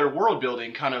have all their world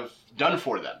building kind of done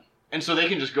for them. And so they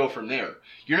can just go from there.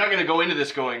 You're not going to go into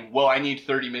this going, well, I need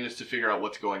 30 minutes to figure out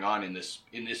what's going on in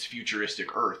this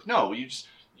futuristic Earth. No, you just...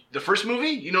 The first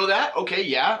movie, you know that? Okay,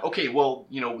 yeah. Okay, well,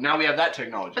 you know, now we have that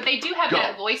technology. But they do have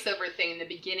that voiceover thing in the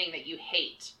beginning that you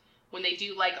hate. When they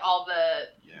do, like, all the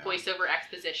voiceover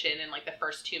exposition in, like, the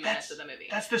first 2 minutes of the movie.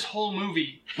 That's this whole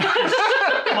movie.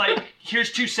 Like,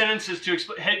 here's 2 sentences to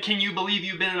explain. Hey, can you believe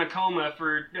you've been in a coma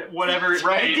for whatever?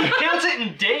 Right. He counts it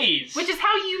in days. Which is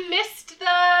how you missed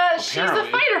she's a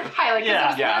fighter pilot,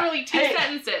 because it was literally 2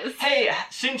 sentences. Hey,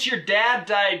 since your dad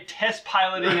died test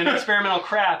piloting an experimental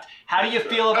craft, how do you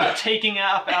feel about taking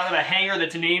off out of a hangar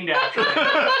that's named after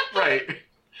him? Right.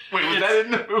 Wait, was that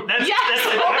in the movie? That's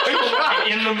an actual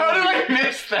line in the movie. How did I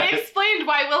miss that? They explained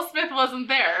why Will Smith wasn't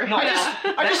there. No,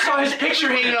 I just saw his picture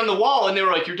hanging on the wall, and they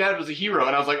were like, "Your dad was a hero,"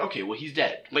 and I was like, "Okay, well, he's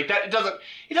dead." Like that,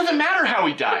 it doesn't matter how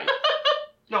he died.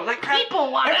 No, that crap.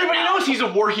 People want Everybody knows he's a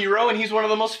war hero, and he's one of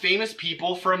the most famous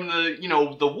people from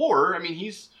the war. I mean,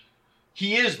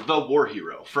 he is the war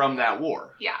hero from that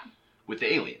war. Yeah. With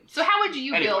the aliens. So how would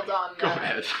you build on go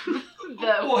ahead.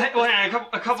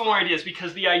 A couple more ideas,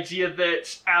 because the idea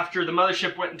that after the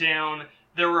mothership went down,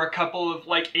 there were a couple of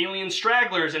like alien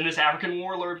stragglers, and this African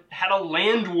warlord had a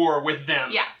land war with them.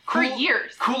 Yeah, for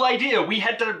years. Cool idea. We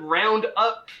had to round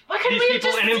up these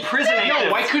people and impersonate them.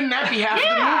 No, why couldn't that be half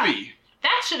the movie?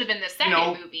 That should have been the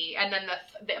second movie, and then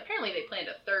apparently they planned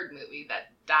a third movie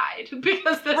that died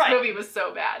because this movie was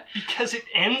so bad. Because it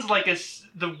ends like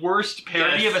the worst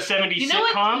parody of a 70s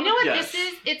sitcom. You know what this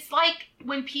is? It's like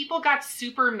when people got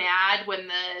super mad when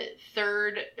the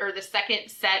third or the second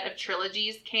set of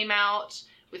trilogies came out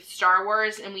with Star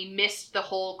Wars, and we missed the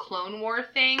whole Clone War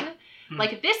thing.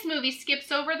 Like, this movie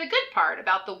skips over the good part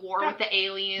about the war with the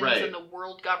aliens and the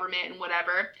world government and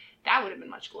whatever. That would have been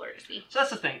much cooler to see. So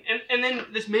that's the thing. And then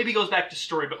this maybe goes back to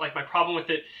story, but like my problem with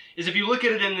it is if you look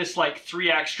at it in this like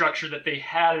 3-act structure that they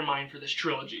had in mind for this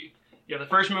trilogy. You have the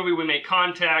first movie, we make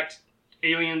contact,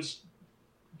 aliens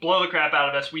blow the crap out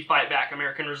of us, we fight back,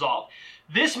 American resolve.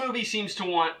 This movie seems to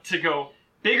want to go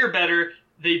bigger, better.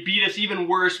 They beat us even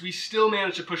worse. We still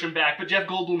managed to push them back. But Jeff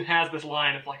Goldblum has this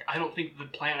line of like, I don't think the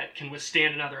planet can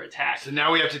withstand another attack. So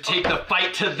now we have to take the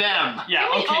fight to them. Yeah,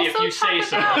 okay, if you say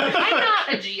so. I'm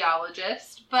not a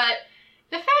geologist, but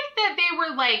the fact that they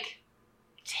were like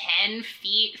 10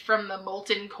 feet from the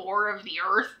molten core of the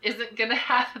Earth isn't gonna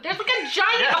have... There's like a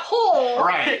giant hole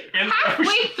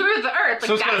halfway through the Earth. Like,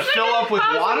 so it's gonna fill up with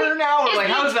water now? Or like,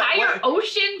 how is that? Is the entire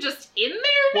ocean just in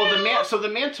there now? Well, the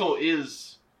mantle is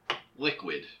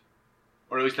liquid,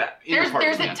 Or at least that inner part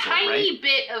there's of the a mantle, tiny right?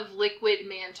 bit of liquid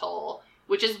mantle,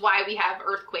 which is why we have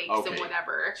earthquakes and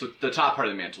whatever. So the top part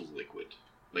of the mantle is liquid.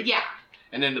 Yeah.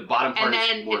 And then the bottom part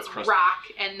is more crusty. Rock,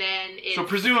 and then it's... So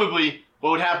presumably,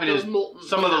 what would happen is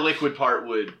some of the liquid part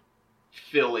would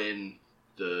fill in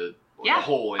the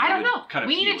hole. And I don't know. Kind of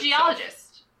we need a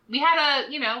geologist. We had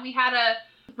a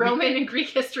Roman and Greek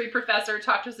history professor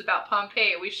talk to us about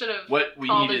Pompeii. We should have. What we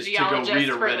need is to go read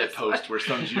a Reddit post where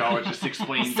some geologist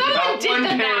explains about one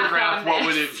paragraph what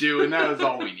would it do, and that was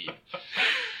all we need.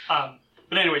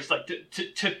 But anyways, like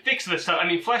to fix this stuff, I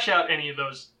mean, flesh out any of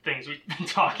those things we've been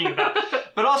talking about.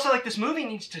 But also, like, this movie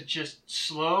needs to just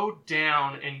slow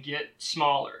down and get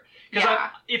smaller. Because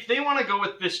if they want to go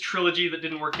with this trilogy that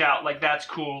didn't work out, like, that's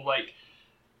cool. Like,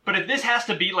 but if this has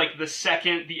to be like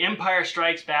the Empire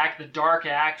Strikes Back, the dark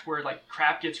act where like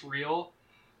crap gets real,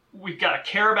 we've got to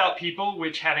care about people,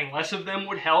 which having less of them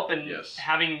would help, and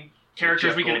having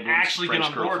characters we can actually get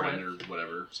on board with. Or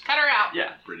whatever. Just cut her out.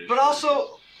 Yeah. British but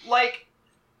also, like,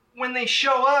 when they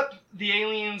show up, the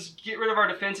aliens get rid of our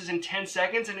defenses in 10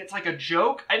 seconds, and it's like a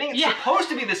joke. I think it's supposed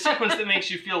to be the sequence that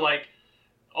makes you feel like,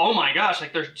 oh my gosh,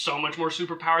 like there's so much more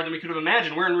superpower than we could have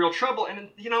imagined. We're in real trouble. And,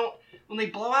 you know, when they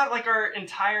blow out like our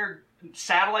entire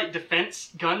satellite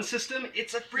defense gun system,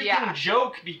 it's a freaking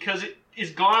joke because it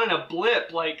is gone in a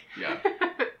blip. Like,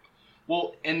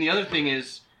 well, and the other thing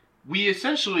is, we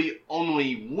essentially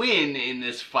only win in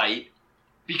this fight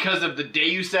because of the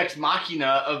Deus Ex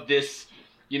Machina of this,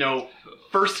 you know,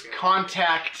 first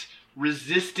contact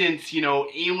resistance, you know,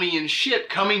 alien ship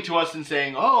coming to us and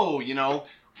saying, oh, you know,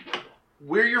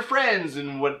 we're your friends,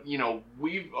 and what, you know,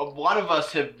 a lot of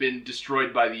us have been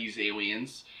destroyed by these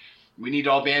aliens. We need to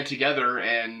all band together,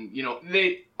 and, you know,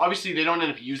 they don't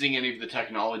end up using any of the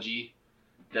technology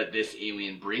that this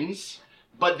alien brings,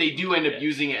 but they do end up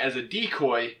using it as a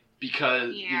decoy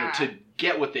because, you know, to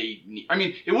get what they need. I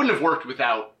mean, it wouldn't have worked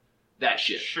without that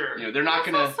shit. Sure. You know, they're not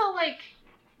gonna... also, like,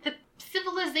 the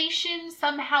civilization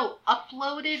somehow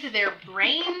uploaded their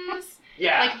brains.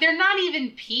 Yeah. Like, they're not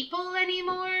even people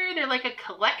anymore. They're like a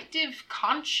collective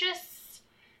conscious.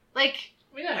 Like...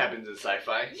 I mean, that happens in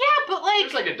sci-fi. Yeah, but like...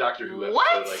 There's like a Doctor Who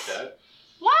episode like that.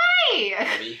 Why?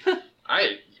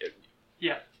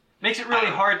 Yeah. Makes it really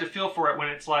hard to feel for it when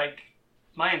it's like,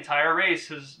 my entire race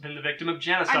has been the victim of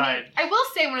genocide. I mean, I will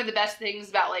say one of the best things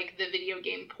about, like, the video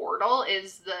game Portal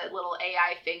is the little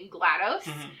AI thing, GLaDOS.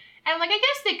 Mm-hmm. And, like, I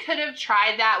guess they could have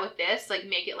tried that with this, like,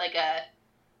 make it like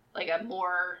a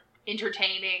more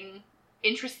entertaining,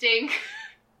 interesting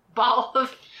ball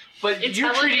of But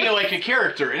you're treating it like a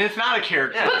character, and it's not a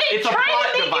character. Yeah. But it's a plot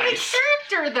to make device. It a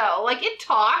character, though. Like, it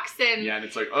talks and... Yeah, and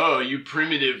it's like, oh, you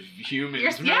primitive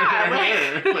humans. Like,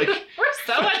 we're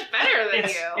so much better than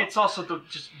you. It's also the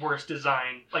just worst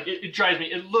design. Like, it drives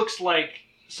me. It looks like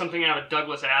something out of a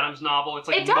Douglas Adams novel. It's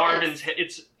like Marvin's head. It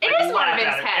is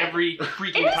Marvin's head. Every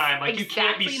freaking time. Like, you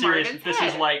can't be serious. This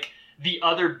is like the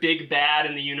other big bad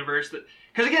in the universe.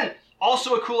 Because, again,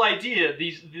 also a cool idea.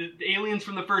 The aliens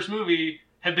from the first movie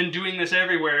have been doing this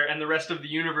everywhere, and the rest of the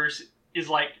universe is,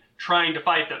 like, trying to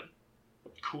fight them.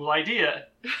 Cool idea.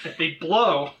 That they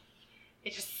blow.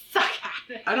 It just sucks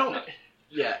at it. I don't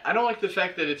like the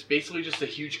fact that it's basically just a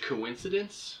huge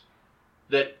coincidence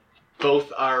that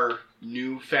both our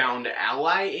newfound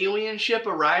ally alien ship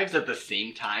arrives at the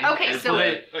same time. Okay, so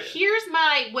here's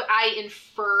what I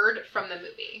inferred from the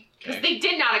movie. Because they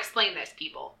did not explain this,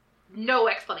 people. No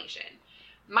explanation.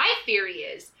 My theory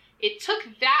is, it took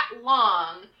that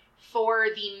long for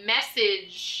the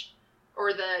message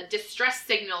or the distress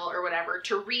signal or whatever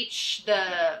to reach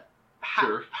the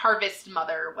harvest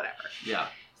mother or whatever. Yeah.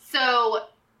 So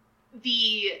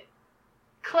the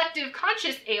collective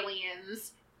conscious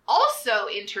aliens also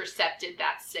intercepted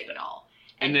that signal.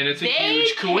 And then it's a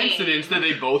huge coincidence that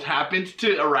they both happened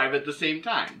to arrive at the same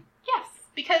time. Yes,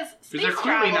 because they're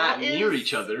clearly not near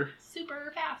each other.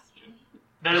 Super fast.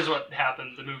 That is what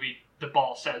happened. The movie The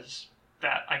Ball says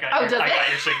that I got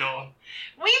your signal.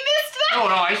 We missed that. Oh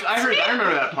no, I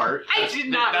remember that part. I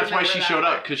did not. That's why she showed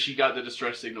up, because she got the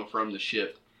distress signal from the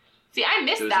ship. See, I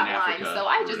missed that line, so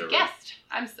I just guessed.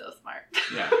 I'm so smart.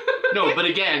 Yeah. No, but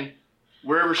again,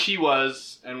 wherever she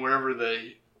was and wherever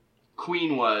the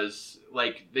queen was,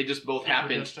 like, they just both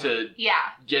happened to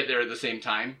get there at the same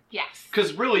time. Yes.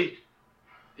 Because really,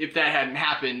 if that hadn't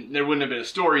happened, there wouldn't have been a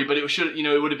story. But it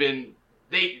would have been.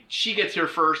 She gets here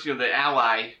first, you know, the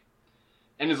ally,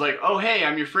 and is like, oh, hey,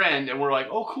 I'm your friend. And we're like,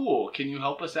 oh, cool, can you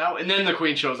help us out? And then the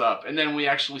queen shows up, and then we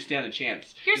actually stand a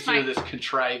chance. Instead of this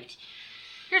contrived...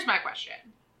 Here's my question.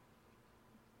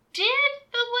 Did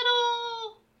the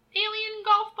little alien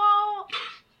golf ball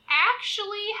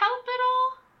actually help at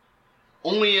all?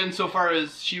 Only insofar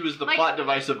as she was the plot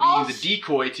device of being the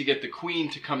decoy to get the queen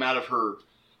to come out of her...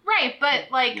 Right, but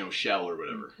like... shell or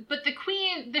whatever. But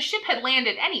the ship had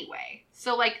landed anyway.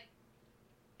 So like...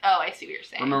 Oh, I see what you're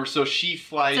saying. Remember, so she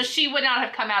flies... So she would not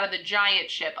have come out of the giant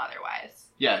ship otherwise.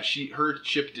 Yeah, her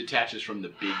ship detaches from the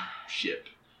big ship.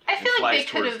 I feel like they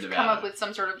could have come up with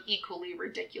some sort of equally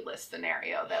ridiculous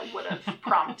scenario that would have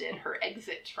prompted her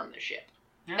exit from the ship.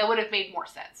 Yeah. That would have made more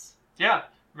sense. Yeah.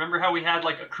 Remember how we had,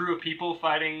 like, a crew of people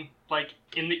fighting, like,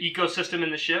 in the ecosystem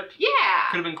in the ship? Yeah.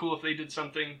 Could have been cool if they did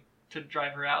something to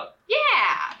drive her out. Yeah.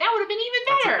 That would have been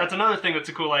even better. That's another thing that's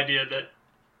a cool idea that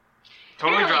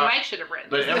totally dropped. Mike should have written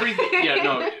But everything... Yeah,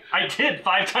 no. I did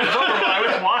 5 times over when I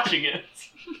was watching it.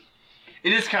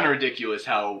 It is kind of ridiculous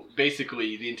how,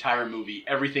 basically, the entire movie,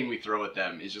 everything we throw at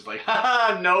them is just like,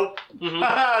 ha-ha, nope,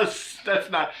 ha-ha,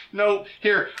 that's not, nope,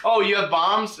 here, oh, you have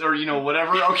bombs, or,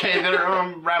 whatever, okay,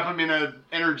 wrap them in a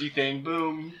energy thing,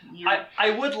 boom. I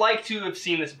would like to have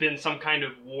seen this been some kind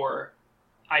of war,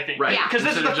 I think. Right. Because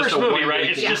this is the first movie, right?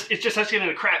 It's just us getting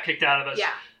the crap kicked out of us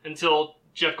until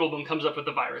Jeff Goldblum comes up with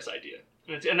the virus idea.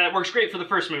 And that works great for the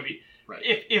first movie. Right.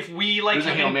 If we, like... There's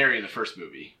a Hail Mary in the first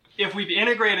movie. If we've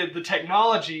integrated the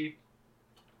technology,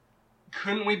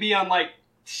 couldn't we be on, like,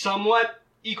 somewhat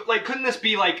equal... Like, couldn't this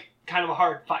be, like, kind of a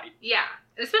hard fight? Yeah.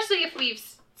 Especially if we've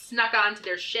snuck onto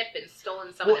their ship and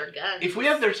stolen some of their guns. If we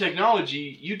have their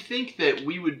technology, you'd think that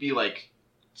we would be, like,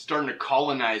 starting to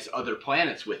colonize other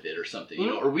planets with it or something,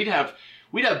 or we'd have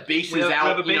bases out. We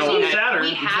have a base on Saturn.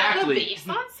 We have a base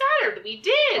on Saturn. We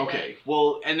did. Okay.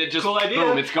 Well, and it just cool idea.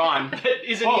 Boom, it's gone. That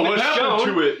isn't even what happened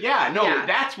shown. to it? Yeah, no,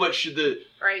 that's what should the.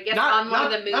 Or I guess on one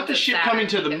of the moons. Not the ship Saturn, coming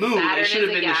to the moon. It should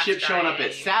have been the ship showing up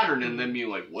at giant. Saturn and then being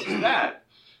like, "What's that?"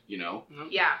 Yeah.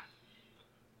 Yeah.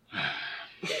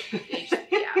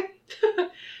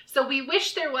 So we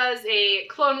wish there was a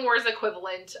Clone Wars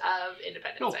equivalent of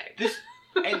Independence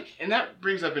Day. And that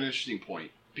brings up an interesting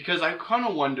point, because I kind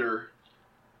of wonder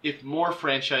if more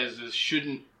franchises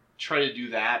shouldn't try to do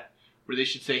that, where they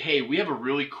should say, hey, we have a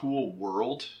really cool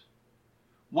world.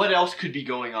 What else could be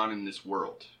going on in this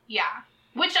world? Yeah.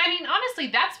 Which, I mean, honestly,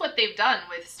 that's what they've done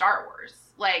with Star Wars.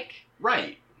 Like...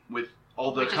 Right. With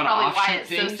all the kind of offshoot offshoot things. Which is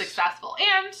probably why it's so successful.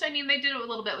 And, I mean, they did it a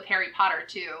little bit with Harry Potter,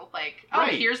 too. Like,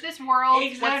 here's this world.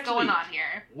 Exactly. What's going on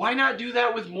here? Why not do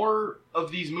that with more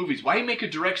of these movies? Why make a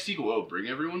direct sequel? Oh, bring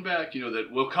everyone back, that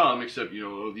will come, except,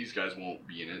 these guys won't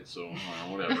be in it, so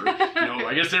whatever.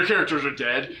 I guess their characters are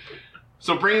dead.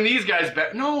 So bring these guys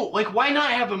back. No, like, why not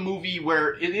have a movie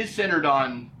where it is centered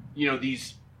on,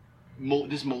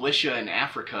 this militia in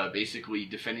Africa basically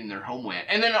defending their homeland.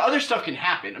 And then other stuff can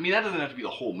happen. I mean, that doesn't have to be the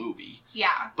whole movie.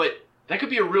 Yeah. But that could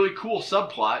be a really cool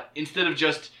subplot instead of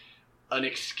just an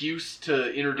excuse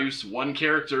to introduce one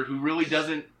character who really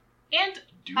doesn't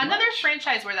do another much.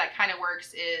 Franchise where that kind of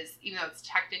works is, even though it's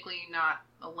technically not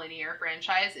a linear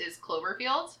franchise, is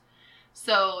Cloverfield.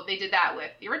 So they did that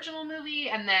with the original movie,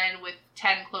 and then with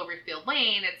 10 Cloverfield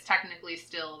Lane, it's technically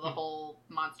still the whole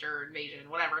monster invasion,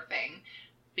 whatever thing.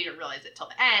 They didn't realize it till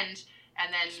the end.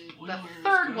 And then the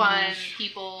third one,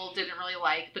 people didn't really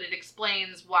like, but it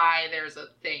explains why there's a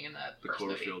thing in the first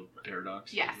Cloverfield movie.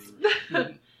 Paradox? Yes.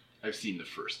 I've seen the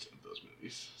first of those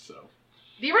movies, so...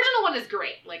 The original one is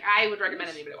great. Like, I would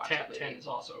recommend anybody watch that movie. 10 is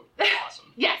also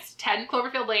awesome. Yes, 10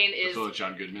 Cloverfield Lane is... Also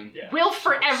John Goodman? Yeah. Will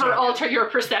forever alter your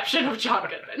perception of John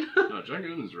Goodman. No, John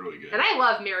Goodman's really good. And I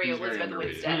love Mary Elizabeth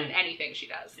underrated. Winstead in anything she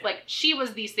does. Yeah. Like, she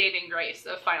was the saving grace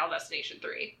of Final Destination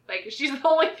 3. Like, she's the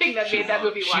only thing that made that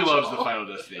movie watchable. She loves the Final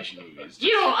Destination movies.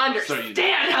 You don't understand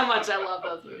how much I love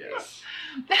those movies.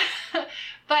 Yes.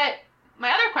 But my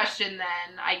other question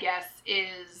then, I guess,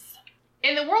 is...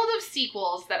 in the world of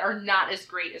sequels that are not as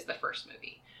great as the first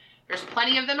movie, there's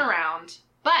plenty of them around,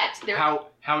 but they're... How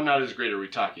not as great are we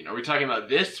talking? Are we talking about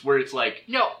this, where it's like...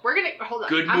 No, we're gonna... Hold on.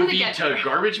 Good movie to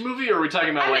garbage movie, or are we talking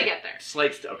about, I'm like... gonna get there.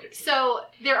 Slight stuff? Okay. So,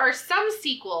 there are some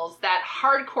sequels that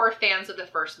hardcore fans of the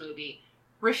first movie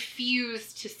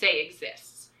refuse to say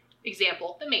exists.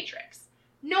 Example, The Matrix.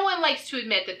 No one likes to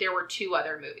admit that there were 2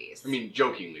 other movies. I mean,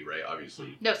 jokingly, right?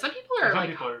 Obviously. No, some people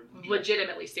are,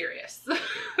 legitimately serious.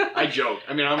 I joke.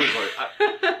 I mean, I'm just like...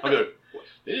 I'll be like,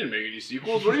 they didn't make any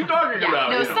sequels? What are you talking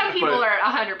about? No, some people are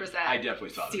 100% I definitely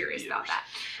saw serious about that.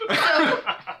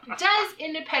 So, does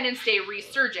Independence Day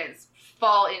Resurgence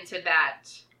fall into that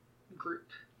group?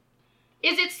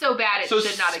 Is it so bad it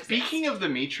should not exist? Speaking of The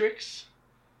Matrix,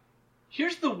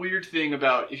 here's the weird thing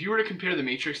about... If you were to compare The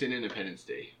Matrix and Independence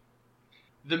Day...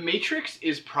 The Matrix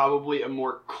is probably a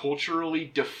more culturally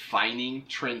defining,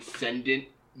 transcendent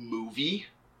movie,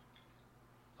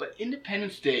 but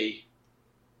Independence Day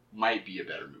might be a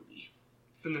better movie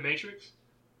than The Matrix.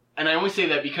 And I only say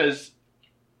that because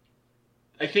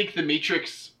I think The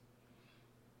Matrix,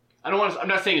 I'm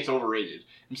not saying it's overrated.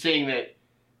 I'm saying that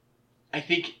I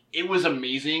think it was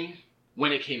amazing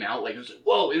when it came out. Like, it was like,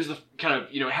 whoa, it was the kind of,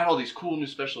 it had all these cool new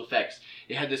special effects.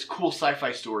 It had this cool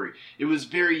sci-fi story. It was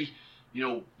very,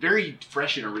 very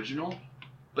fresh and original.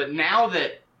 But now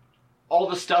that all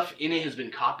the stuff in it has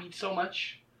been copied so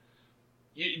much,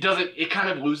 it kind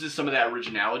of loses some of that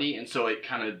originality, and so it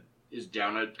kind of is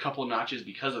down a couple of notches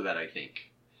because of that, I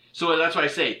think. So that's why I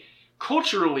say,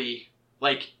 culturally,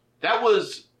 like, that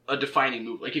was a defining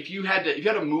movie. Like, if you had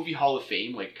a movie Hall of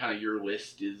Fame, like, kind of your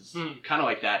list is kind of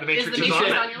like that. The Matrix is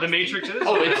on it. The Matrix is.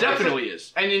 Oh, it definitely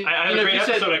is. And I have a great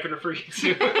episode I could refer you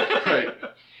to. Right.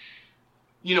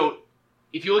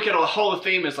 If you look at a Hall of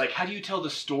Fame as, like, how do you tell the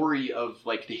story of,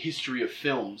 like, the history of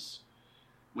films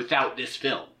without this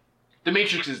film? The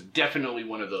Matrix is definitely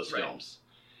one of those films.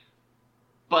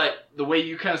 But the way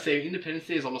you kind of say Independence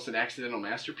Day is almost an accidental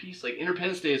masterpiece, like,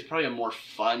 Independence Day is probably a more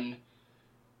fun,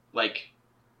 like,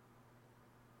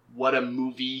 what a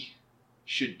movie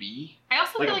should be. I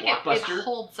also like feel like it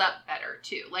holds up better,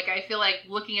 too. Like, I feel like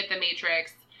looking at The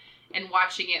Matrix and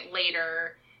watching it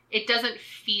later, it doesn't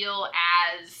feel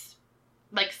as,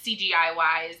 like,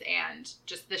 CGI-wise and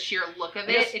just the sheer look of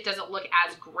it, it doesn't look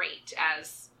as great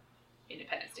as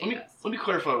Independence Day does. Let me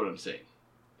clarify what I'm saying.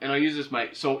 And I'll use this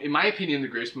so in my opinion, the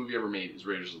greatest movie ever made is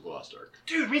Raiders of the Lost Ark.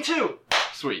 Dude, me too!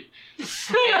 Sweet.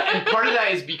 and part of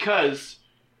that is because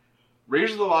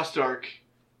Raiders of the Lost Ark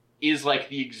is like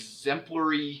the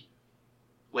exemplary,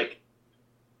 like,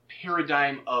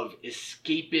 paradigm of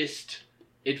escapist,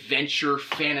 adventure,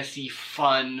 fantasy,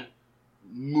 fun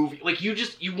movie. Like, you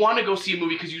want to go see a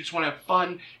movie because you just want to have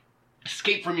fun,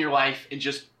 escape from your life, and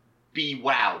just be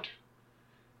wowed.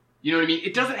 You know what I mean?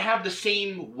 It doesn't have the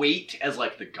same weight as,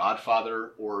 like, The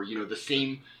Godfather or, the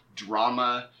same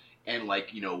drama and,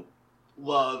 like,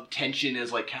 love, tension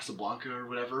as, like, Casablanca or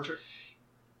whatever. Sure.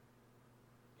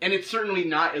 And it's certainly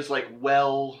not as, like,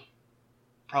 well,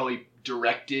 probably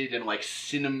directed and, like,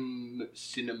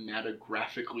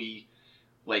 cinematographically,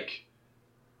 like,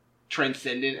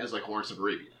 transcendent as, like, Lawrence of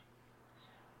Arabia.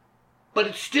 But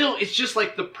it's just,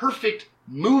 like, the perfect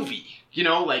movie,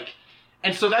 like...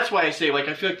 And so that's why I say, like,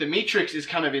 I feel like The Matrix is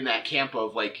kind of in that camp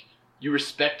of, like, you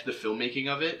respect the filmmaking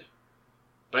of it.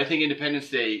 But I think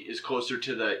Independence Day is closer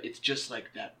to it's just,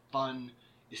 like, that fun,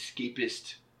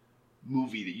 escapist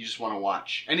movie that you just want to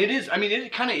watch. And it is, I mean,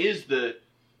 it kind of is the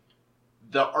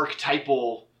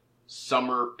archetypal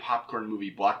summer popcorn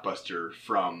movie blockbuster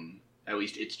from at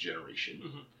least its generation.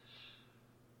 Mm-hmm.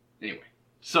 Anyway,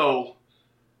 so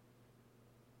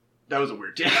that was a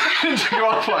weird tangent to go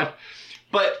off on.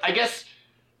 But I guess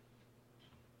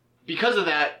because of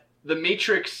that, the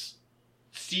Matrix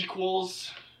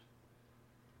sequels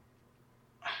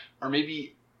are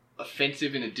maybe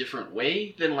offensive in a different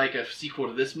way than, like, a sequel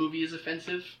to this movie is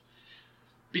offensive.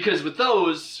 Because with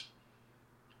those,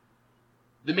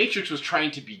 the Matrix was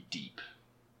trying to be deep.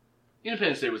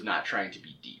 Independence Day was not trying to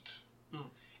be deep. Hmm.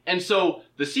 And so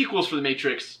the sequels for the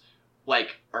Matrix,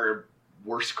 like, are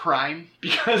worse crime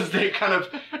because they kind of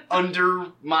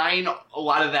undermine a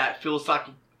lot of that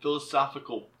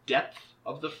philosophical depth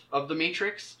of the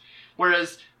Matrix,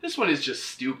 whereas this one is just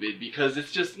stupid because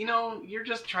it's just, you're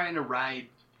just trying to ride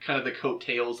kind of the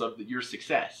coattails of your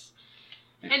success.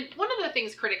 And one of the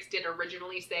things critics did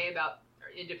originally say about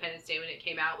Independence Day when it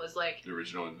came out was, like, the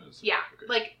original Independence Day. Yeah, okay.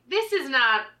 Like, this is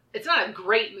not, it's not a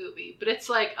great movie, but it's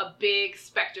like a big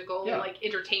spectacle, like,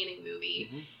 entertaining movie.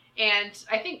 Mm-hmm. And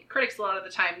I think critics a lot of the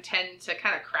time tend to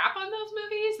kind of crap on those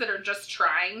movies that are just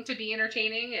trying to be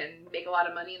entertaining and make a lot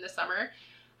of money in the summer.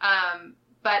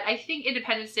 But I think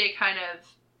Independence Day kind of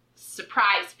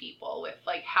surprised people with,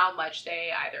 like, how much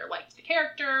they either liked the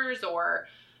characters or,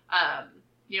 how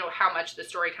much the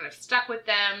story kind of stuck with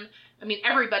them. I mean,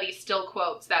 everybody still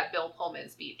quotes that Bill Pullman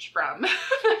speech from the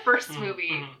first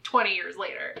movie 20 years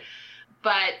later.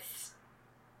 But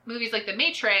movies like The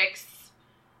Matrix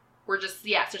were just,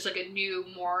 such like a new,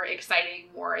 more exciting,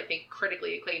 more, I think,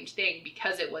 critically acclaimed thing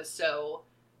because it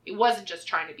wasn't just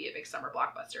trying to be a big summer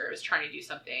blockbuster. It was trying to do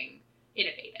something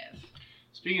innovative.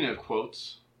 Speaking of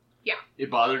quotes, it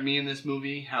bothered me in this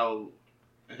movie how,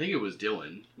 I think it was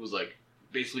Dylan, was like,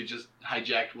 basically just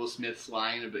hijacked Will Smith's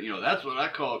line, but that's what I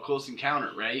call a close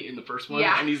encounter, right? In the first one.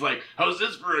 Yeah. And he's like, how's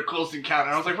this for a close encounter?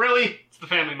 And I was like, really? It's the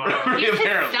family motto. He's his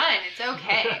son. It's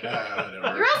okay.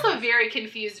 We're also very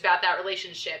confused about that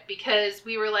relationship because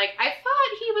we were like, I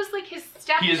thought he was like his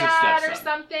stepdad or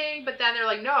something, but then they're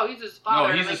like, no, he's his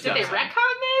father. No, he's like, did they retcon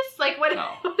this? Like, what is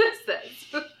this?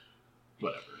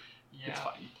 Whatever. Yeah. It's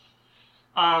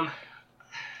fine.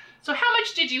 So how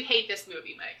much did you hate this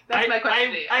movie, Mike? That's my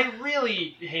question to you. I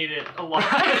really hate it a lot.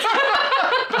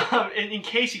 In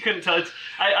case you couldn't tell,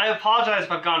 I apologize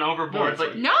if I've gone overboard.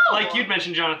 No. Like you'd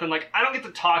mentioned, Jonathan, like I don't get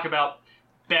to talk about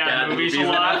bad movies a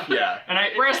lot. Yeah. And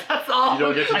whereas that's all. You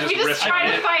don't get to we just try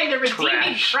to find the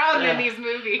redeeming crown in these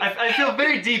movies. I feel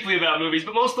very deeply about movies,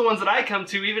 but most of the ones that I come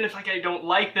to, even if like I don't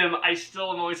like them, I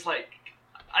still am always like,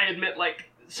 I admit like,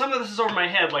 some of this is over my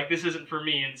head, like this isn't for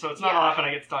me, and so it's not often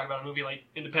I get to talk about a movie like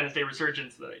Independence Day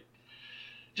Resurgence that I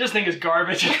just think is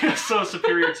garbage and so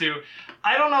superior to.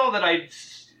 I don't know that I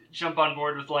jump on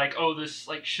board with like, oh, this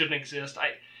like shouldn't exist.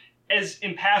 As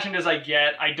impassioned as I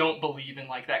get, I don't believe in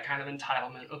like that kind of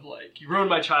entitlement of like, you ruined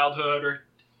my childhood, or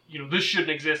this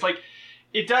shouldn't exist. Like,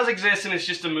 it does exist, and it's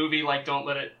just a movie. Like, don't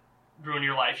let it ruin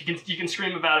your life. You can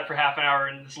scream about it for half an hour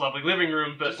in this lovely living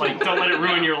room, but like, don't let it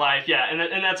ruin your life. Yeah,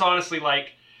 and that's honestly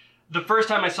like. The first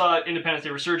time I saw Independence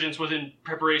Day Resurgence was in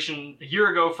preparation a year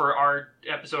ago for our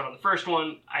episode on the first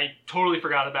one. I totally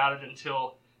forgot about it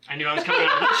until I knew I was coming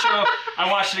out of this show. I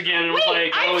watched it again and was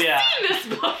like, oh yeah. I've seen this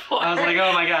before. I was like,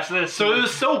 oh my gosh, this. So it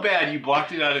was so bad you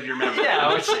blocked it out of your memory.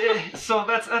 Yeah, so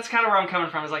that's kind of where I'm coming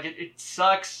from. It's like, it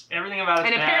sucks. Everything about it's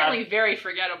and bad. Apparently very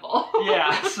forgettable.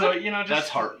 Yeah, so, just... That's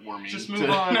heartwarming. Just move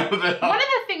on. One of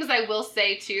the things I will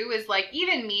say, too, is like,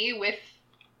 even me with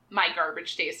my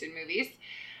garbage taste in movies,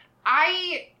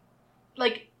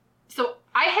 so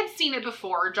I had seen it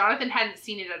before. Jonathan hadn't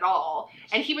seen it at all.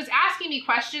 And he was asking me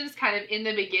questions kind of in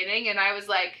the beginning, and I was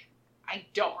like, I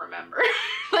don't remember.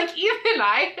 Like, even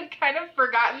I had kind of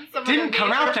forgotten some of the didn't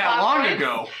come out that long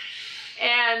ago.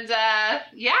 And,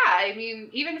 I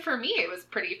mean, even for me, it was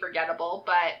pretty forgettable.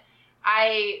 But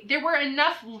there were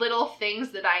enough little things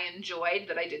that I enjoyed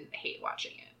that I didn't hate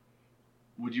watching it.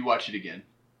 Would you watch it again?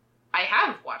 I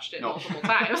have watched it multiple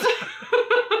times.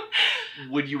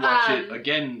 Would you watch it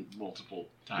again multiple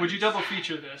times? Would you double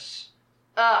feature this?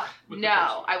 No,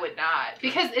 I would not.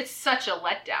 Because it's such a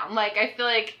letdown. Like, I feel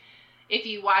like if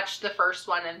you watched the first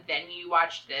one and then you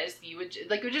watched this, it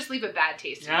would just leave a bad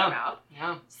taste in your mouth.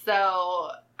 Yeah.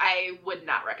 So, I would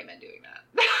not recommend doing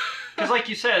that. Because like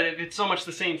you said, it's so much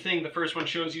the same thing. The first one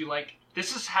shows you, like,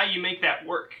 this is how you make that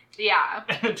work. Yeah.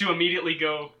 And to immediately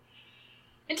go...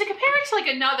 And to compare it to, like,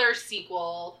 another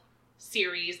sequel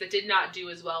series that did not do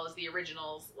as well as the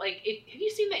originals, like, have you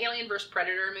seen the Alien vs.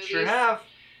 Predator movies? Sure have.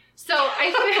 So,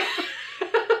 I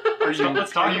think...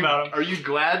 Let's talk about them. Are you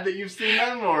glad that you've seen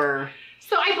them, or...?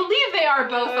 So, I believe they are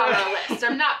both on our list.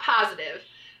 I'm not positive.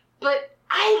 But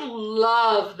I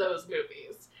love those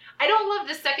movies. I don't love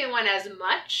the second one as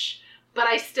much, but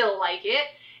I still like it.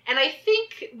 And I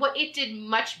think what it did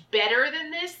much better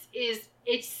than this is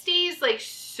it stays, like,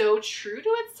 so true to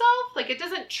itself. Like, it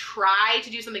doesn't try to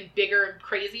do something bigger and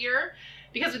crazier.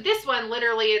 Because with this one,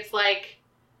 literally, it's like...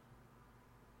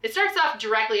 It starts off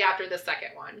directly after the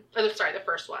second one. Or, sorry, the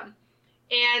first one.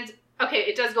 And, okay,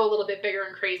 it does go a little bit bigger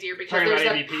and crazier because there's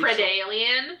a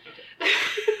Predalien.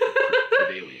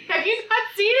 Okay. Have you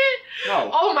not seen it? No.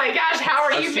 Oh my gosh, how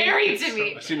are you married to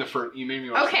me? I've seen the first. You made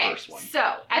me watch the first one. So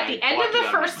at the end of the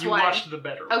first one, you watched the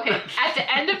better one. Okay, at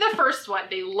the end of the first one,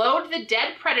 they load the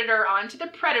dead Predator onto the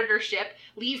Predator ship,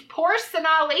 leave poor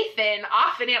Sanaa Lathan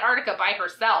off in Antarctica by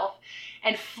herself,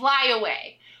 and fly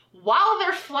away. While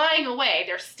they're flying away,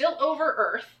 they're still over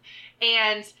Earth,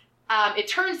 and it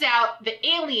turns out the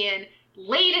alien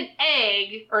laid an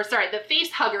egg, the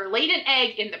face hugger laid an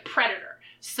egg in the Predator.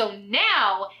 So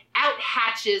now out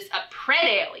hatches a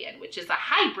Predalien, which is a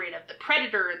hybrid of the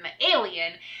Predator and the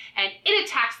alien, and it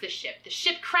attacks the ship. The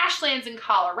ship crash lands in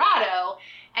Colorado,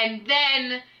 and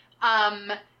then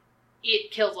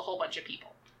it kills a whole bunch of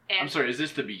people. And I'm sorry, is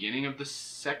this the beginning of the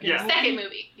second movie? Second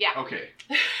movie, yeah. Okay.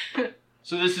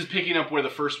 So this is picking up where the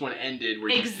first one ended, where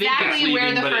you think exactly it's leaving,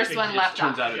 where the but first one left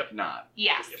turns off. out it's not.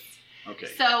 Yes. Okay.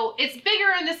 So it's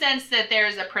bigger in the sense that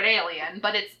there's a Predalien,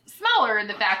 but it's smaller in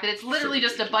the fact that it's literally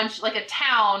just a bunch, like a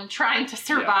town trying to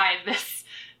survive this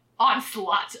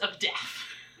onslaught of death.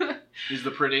 Is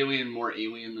the Predalien more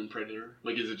alien than Predator?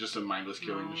 Like, is it just a mindless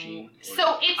killing machine?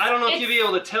 So it's... I don't know if you'd be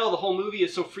able to tell. The whole movie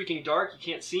is so freaking dark, you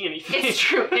can't see anything. It's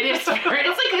true. It is. It's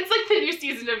like the new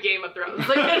season of Game of Thrones.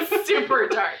 Like, it's super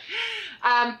dark.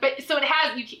 But so it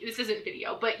has... this isn't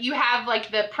video, but you have,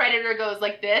 like, the Predator goes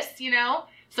like this, you know?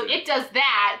 So it does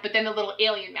that, but then the little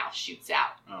alien mouth shoots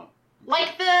out. Oh.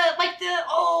 Like the,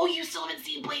 you still haven't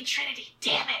seen Blade Trinity.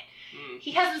 Damn it.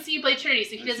 He hasn't seen Blade Trinity,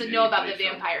 so he doesn't know about the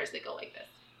vampires that go like this.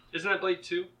 Isn't that Blade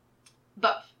 2?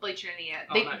 Both. Blade Trinity,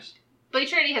 yeah. Nice. Blade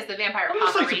Trinity has the vampire I would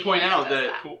just like to point out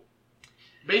that cool.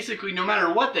 Basically, no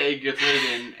matter what the egg gets laid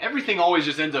in, everything always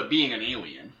just ends up being an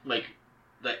alien. Like,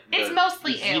 It's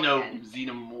mostly alien.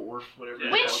 Xenomorph, whatever.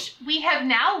 Which we have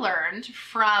now learned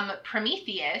from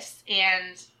Prometheus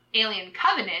and Alien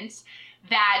Covenant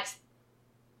that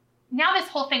now this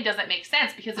whole thing doesn't make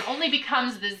sense because it only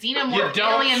becomes the xenomorph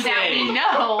alien that we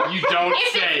know. You don't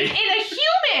if say. It's in a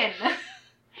human.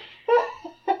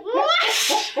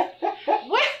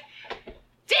 What?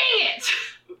 Dang it!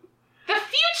 The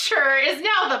future is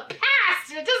now the past,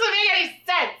 and it doesn't make any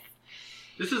sense.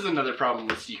 This is another problem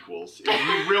with sequels. We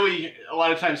really, a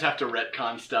lot of times, have to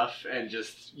retcon stuff and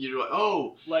just,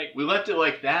 we left it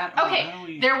like that.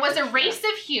 Okay, there was a race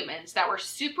of humans that were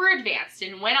super advanced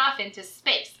and went off into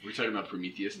space. We're talking about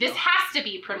Prometheus This now? has to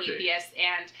be Prometheus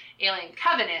and Alien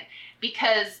Covenant,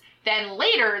 because then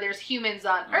later there's humans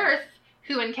on Earth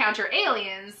who encounter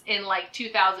aliens in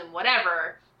 2000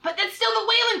 whatever, but that's still the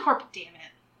Weyland Corp. Damn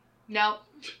it. No.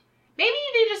 Maybe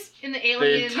they just, in the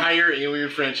Alien... The entire Alien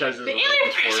franchise is The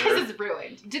Alien franchise is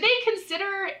ruined. Do they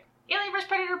consider Alien vs.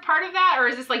 Predator part of that, or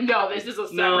is this no, this is a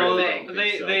separate thing?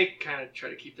 They kind of try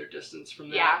to keep their distance from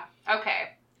that. Yeah, okay.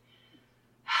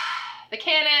 The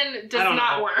canon does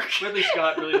not work. Ridley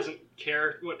Scott really doesn't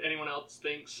care what anyone else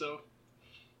thinks, so...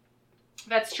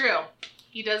 That's true.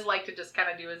 He does like to just kind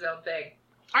of do his own thing.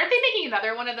 Aren't they making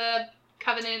another one of the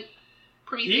Covenant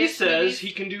Prometheus He says movies?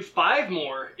 he can do 5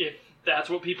 more if that's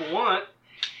what people want.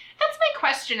 That's my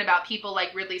question about people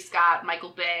like Ridley Scott,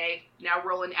 Michael Bay, now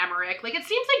Roland Emmerich. It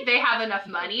seems like they have enough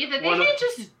money that they can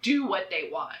just do what they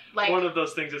want. One of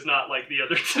those things is not like the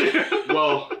other two.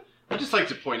 Well, I'd just like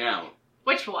to point out.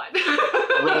 Which one?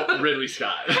 Ridley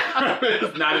Scott.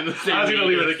 It's not in the same I was going to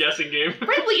leave it a guessing game.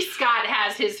 Ridley Scott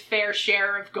has his fair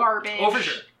share of garbage. Oh, for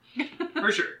sure.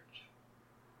 For sure.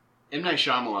 M. Night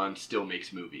Shyamalan still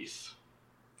makes movies.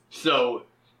 So,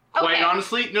 quite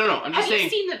honestly, no, I'm just saying.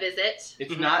 Have you seen The Visit?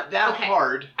 It's not that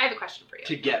hard I have a question for you.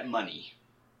 to get money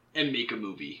and make a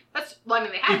movie. They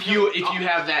have if you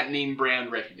have that name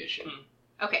brand recognition.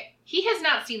 Okay. He has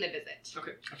not seen The Visit.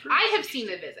 Okay. I have seen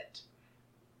The Visit.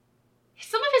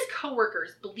 Some of his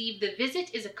coworkers believe The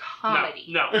Visit is a comedy.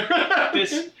 No. That's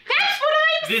what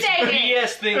I'm this saying!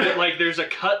 BS thing that, there's a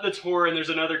cut that's horror and there's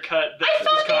another cut that's I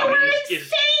thought they were insane!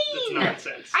 It's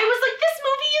nonsense. I was like, this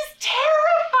movie is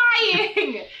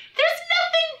terrifying! There's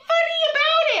nothing funny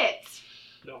about it!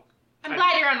 No. I'm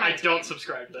glad you're on my team. I don't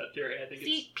subscribe to that theory. I think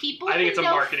people I think who it's a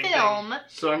know marketing film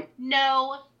thing.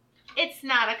 know it's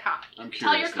not a comedy. I'm curious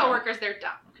Tell your coworkers they're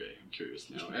dumb. Okay, I'm curious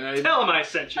now. And Tell them I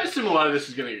sent you. I assume a lot of this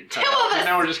is going to get cut. Tell them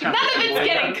now we're just kind none of it's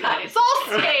getting cut. It's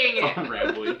all staying in. I'm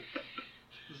rambling.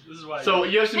 This is why. So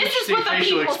you have some This is interesting what the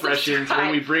facial people expressions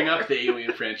when we subscribe bring for. up the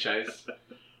Alien franchise.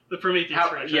 The Prometheus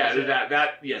franchise.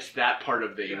 Yeah, that part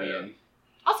of the Alien.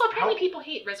 Also, apparently people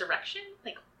hate Resurrection.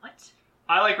 What?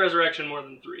 I like Resurrection more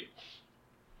than 3.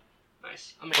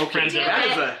 Nice. I'm making friends Damn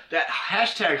everywhere. That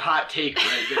hashtag hot take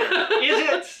right there. Is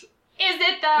it? Is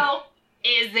it though?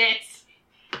 Is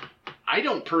it? I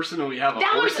don't personally have a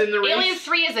That horse was in the race. Alien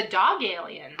 3 is a dog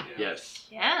alien. Yes.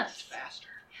 Yes. Faster.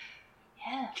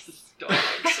 Yes. Dogs.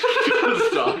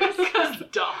 Those dogs. Because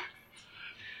dogs.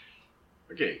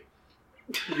 Okay.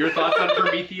 Your thoughts on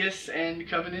Prometheus and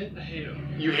Covenant? I hate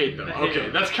them. You hate them. I hate Okay,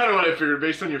 them. that's kind of what I figured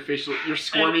based on your facial. You're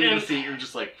squirming in the seat. You're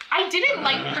just like. I didn't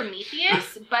like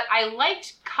Prometheus, but I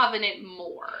liked Covenant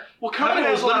more. Well, Covenant Covenant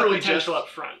has was a lot of literally potential just. up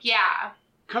front. Yeah.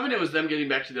 Covenant was them getting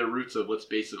back to their roots of let's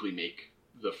basically make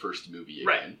the first movie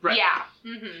again. Right. Yeah.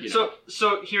 Mm-hmm. You know.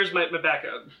 So here's my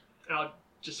backup, and I'll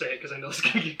just say it because I know it's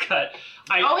gonna get cut.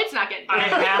 It's not getting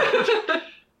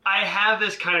I have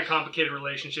this kind of complicated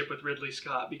relationship with Ridley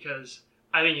Scott because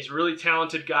I think he's a really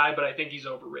talented guy, but I think he's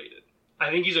overrated.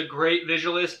 I think he's a great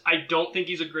visualist. I don't think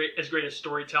he's as great a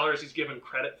storyteller as he's given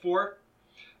credit for.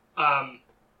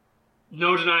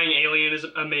 No denying Alien is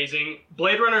amazing.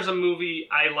 Blade Runner is a movie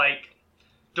I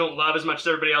don't love as much as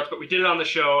everybody else, but we did it on the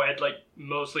show. I had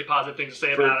mostly positive things to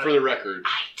say about For it. the record,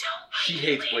 I don't. she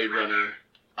hates Blade Runner.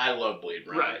 I love Blade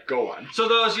Runner. Right. Go on. So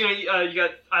those, you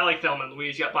got, I like Thelma and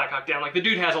Louise, you got Black Hawk Down. The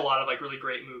dude has a lot of really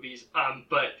great movies,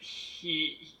 but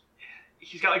he's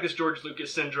got this George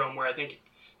Lucas syndrome where I think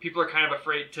people are kind of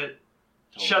afraid to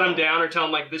shut him down or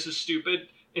tell him this is stupid.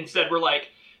 Instead, we're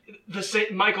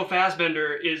Michael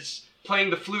Fassbender is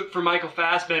playing the flute for Michael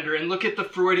Fassbender, and look at the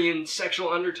Freudian sexual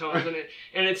undertones in it.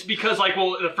 And it's because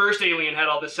the first Alien had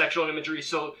all this sexual imagery,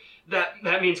 so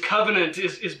that means Covenant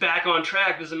is back on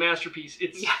track as a masterpiece.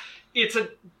 It's a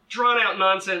drawn out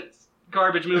nonsense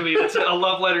garbage movie that's a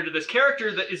love letter to this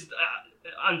character that is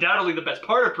undoubtedly the best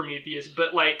part of Prometheus,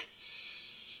 but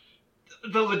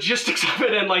the logistics of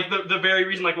it and the very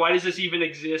reason why does this even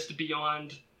exist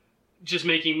beyond just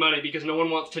making money, because no one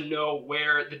wants to know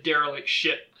where the derelict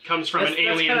ship comes from. An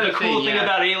alien. The cool thing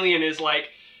about Alien is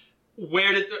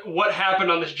what happened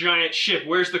on this giant ship?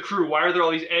 Where's the crew? Why are there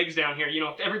all these eggs down here? You know,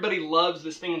 if everybody loves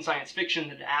this thing in science fiction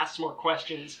that asks more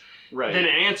questions than it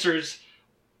answers,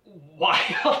 why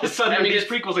all of a sudden this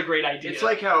prequel's a great idea? It's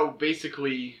like how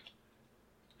basically,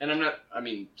 and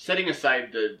setting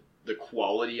aside the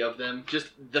quality of them, just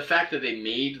the fact that they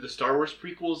made the Star Wars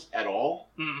prequels at all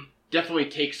definitely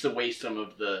takes away some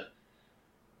of the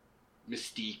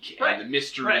mystique and the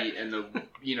mystery and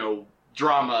the,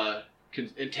 drama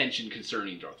and tension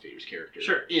concerning Darth Vader's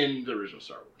character in the original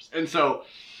Star Wars. And so,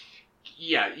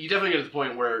 yeah, you definitely get to the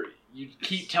point where you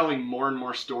keep telling more and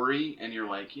more story, and you're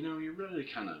like, you're really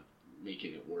kind of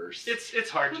making it worse. It's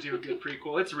hard to do a good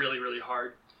prequel. It's really, really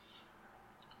hard.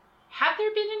 Have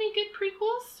there been any good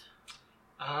prequels?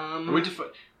 Are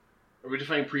we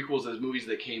defining prequels as movies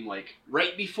that came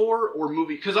right before, or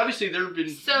movie? Because obviously there have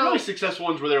been really successful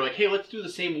ones where they're like, hey, let's do the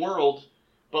same world,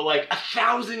 but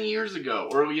 1,000 years ago,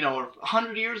 or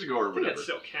 100 years ago, or whatever. I think that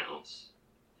still counts.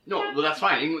 No, well, that's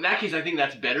fine. In that case, I think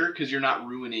that's better because you're not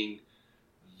ruining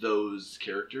those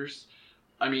characters.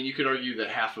 I mean, you could argue that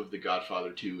half of The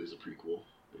Godfather 2 is a prequel.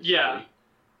 Basically. Yeah.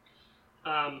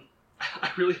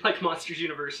 I really like Monsters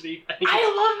University. I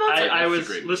love Monsters. I was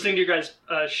listening to your guys'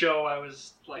 show. I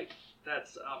was like,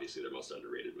 that's obviously their most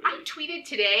underrated movie. I tweeted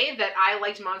today that I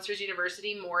liked Monsters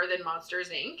University more than Monsters,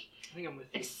 Inc. I think I'm with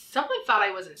you. And someone thought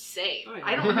I was insane. Oh, yeah.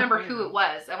 I don't remember who it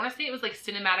was. I want to say it was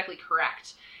cinematically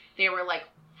correct. They were like,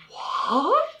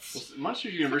 what? Well,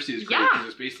 Monsters University is great because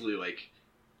it's basically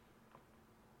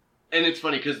and it's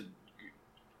funny because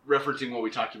referencing what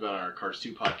we talked about on our Cars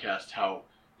 2 podcast, how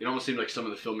it almost seemed like some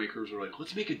of the filmmakers were like,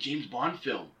 let's make a James Bond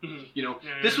film.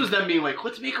 Mm-hmm. This was them being like,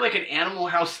 let's make an Animal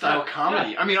House style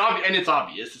comedy. I mean, and it's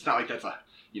obvious. It's not like that's a,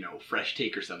 fresh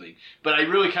take or something. But I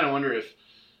really kind of wonder if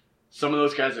some of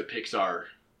those guys at Pixar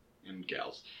and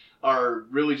gals are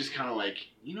really just kind of like,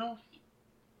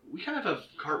 we kind of have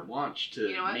carte blanche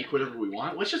to make whatever we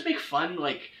want. Let's just make fun,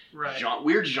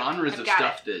 weird genres of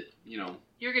stuff that,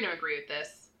 You're going to agree with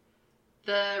this.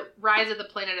 The Rise of the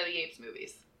Planet of the Apes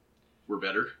movies. We're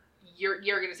better? You're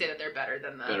going to say that they're better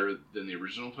than the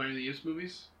original Planet of the Apes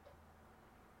movies?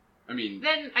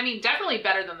 Definitely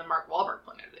better than the Mark Wahlberg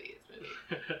Planet of the Apes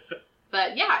movie.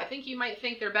 But yeah, I think you might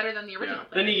think they're better than the original.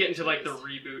 Yeah. Then you get into the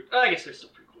reboot. I guess they're still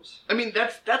prequels. I mean,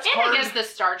 that's and hard. I guess the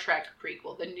Star Trek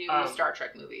prequel, the new Star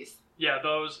Trek movies. Yeah,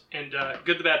 those and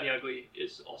Good, the Bad, and the Ugly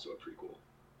is also a prequel.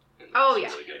 Oh yeah,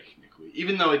 really good.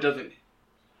 Even though it doesn't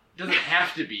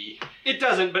have to be. It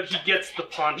doesn't, but he gets the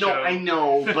poncho. No, I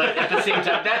know, but at the same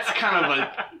time, that's kind of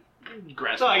a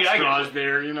grasping straws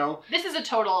there, This is a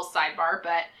total sidebar,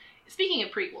 but speaking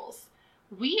of prequels,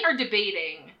 we are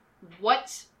debating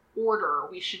what order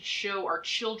we should show our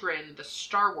children the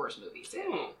Star Wars movies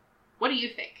in. What do you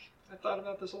think? I thought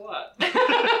about this a lot.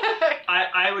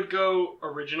 I would go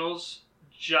originals.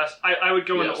 I would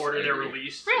go in the order they're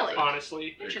released. Really?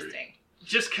 Honestly. Interesting.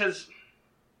 Just because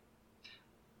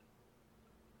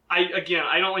I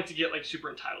don't like to get super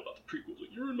entitled about the prequels.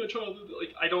 You're in my childhood.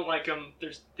 I don't like them.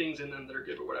 There's things in them that are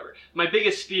good or whatever. My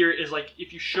biggest fear is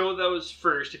if you show those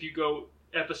first, if you go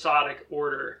episodic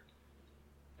order,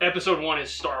 Episode 1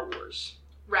 is Star Wars.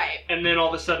 Right. And then all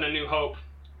of a sudden A New Hope.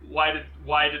 Why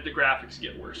did the graphics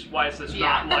get worse? Why is this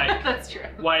not that's true.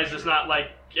 Why is this not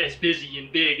as busy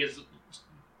and big as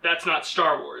that's not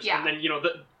Star Wars? Yeah. And then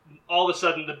all of a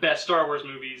sudden the best Star Wars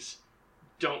movies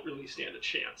don't really stand a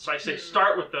chance. So I say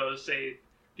start with those. Say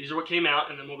these are what came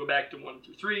out, and then we'll go back to 1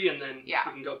 through 3, and then we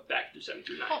can go back through 7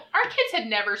 through 9. Well, our kids had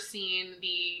never seen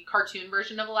the cartoon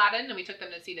version of Aladdin, and we took them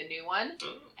to see the new one.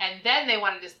 Oh. And then they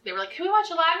were like, "Can we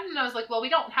watch Aladdin?" And I was like, "Well, we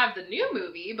don't have the new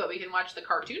movie, but we can watch the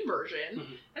cartoon version."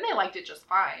 Mm-hmm. And they liked it just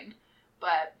fine.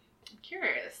 But I'm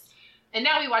curious. And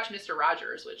now we watch Mr.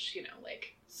 Rogers, which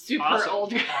super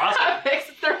old graphics.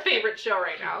 It's their favorite show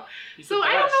right now. So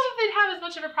I don't know if they'd have as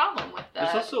much of a problem with the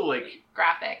There's also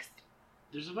graphics.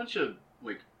 There's a bunch of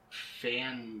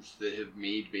fans that have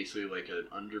made basically an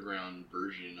underground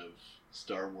version of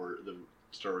Star Wars, the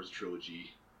Star Wars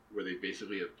trilogy, where they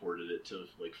basically have ported it to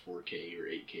 4K or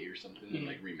 8K or something, and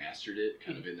remastered it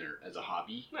kind of in there as a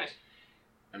hobby. Nice.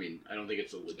 I mean, I don't think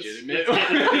it's a legitimate. It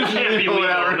can't be legal,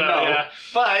 yeah.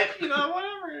 But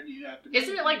whatever. You have to.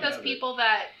 Isn't it like those people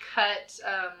that cut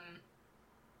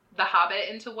The Hobbit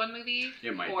into one movie?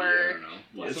 It might be. I don't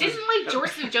know.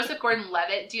 Didn't Joseph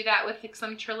Gordon-Levitt do that with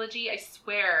some trilogy? I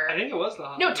swear. I think it was The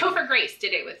Hobbit. No, Topher Grace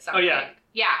did it with something. Oh yeah.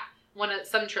 Yeah.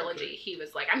 Some trilogy. Okay. He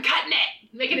was like, I'm cutting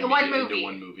it, making it one movie. Into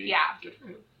one movie. Yeah. Good for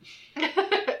him.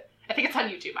 I think it's on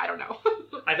YouTube. I don't know.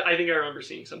 I think I remember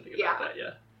seeing something about that.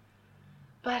 Yeah.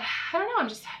 But I don't know. I'm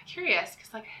just curious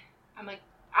because I'm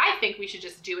I think we should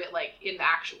just do it like in the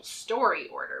actual story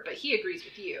order, but he agrees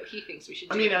with you. He thinks we should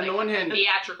do it on the one hand,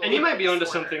 theatrical. And he might be onto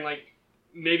something. Like,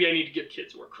 maybe I need to give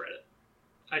kids more credit.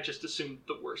 I just assumed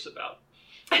the worst about.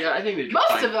 Yeah, I think they do.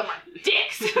 Most of them are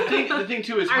dicks. The thing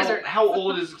too is how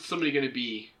old is somebody going to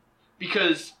be?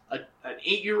 Because an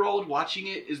 8-year-old watching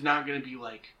it is not going to be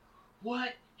like,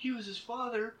 what? He was his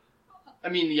father. I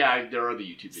mean, yeah, there are the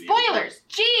YouTube videos. Spoilers!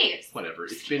 Jeez! Whatever.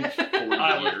 It's been 40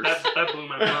 years. That blew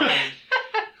my mind.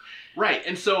 Right,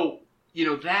 and so,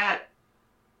 that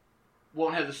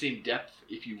won't have the same depth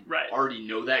if you already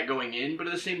know that going in, but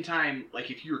at the same time, like,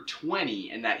 if you're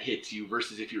 20 and that hits you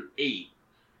versus if you're 8,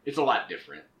 it's a lot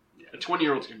different. Yeah. A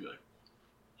 20-year-old's going to be like,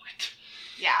 what?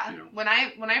 Yeah. When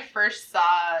I first saw...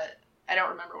 I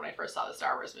don't remember when I first saw the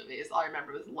Star Wars movies. All I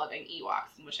remember was loving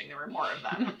Ewoks and wishing there were more of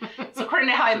them. So according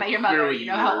to How I Met Your Mother, you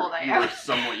know how old I am. You were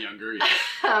somewhat younger.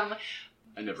 Yeah.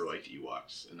 I never liked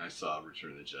Ewoks, and I saw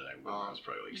Return of the Jedi when I was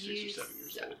probably like 6 or 7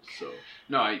 years old. So,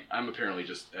 no, I'm apparently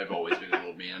I've always been an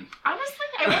old man. Honestly,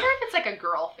 I wonder if it's like a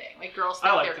girl thing. Like, girls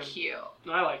think they're cute.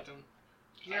 No, I liked them.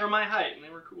 They were my height, and they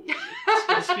were cool.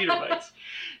 Speeder bikes.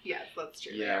 Yes, that's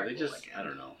true. Yeah, they just, I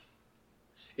don't know.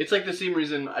 It's like the same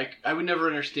reason I would never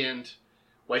understand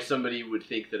why somebody would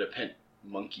think that a pet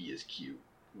monkey is cute.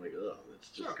 I'm like, oh, that's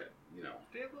just,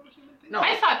 They have little human things. No,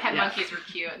 I thought pet monkeys were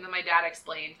cute, and then my dad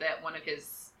explained that one of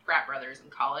his frat brothers in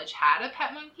college had a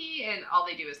pet monkey, and all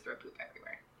they do is throw poop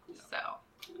everywhere. So,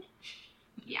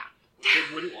 yeah.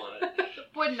 Wouldn't want it.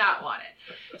 Would not want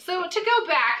it. So, to go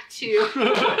back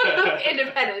to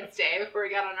Independence Day, before we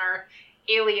got on our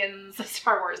aliens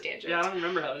Star Wars tangent. Yeah, I don't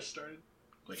remember how this started.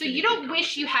 like so you don't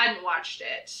wish you hadn't watched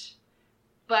it,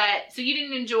 but so you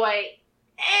didn't enjoy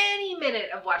any minute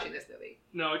of watching this movie.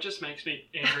 No, it just makes me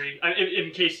angry.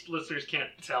 In case listeners can't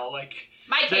tell, like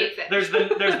Mike hates it. There's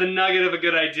the nugget of a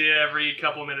good idea every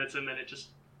couple minutes, and then it just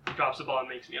drops the ball and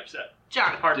makes me upset.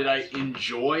 John, did I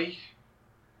enjoy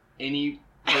any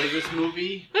part of this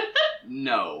movie?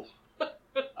 No,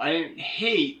 I didn't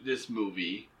hate this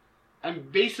movie. I'm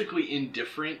basically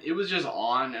indifferent. It was just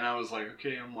on, and I was like,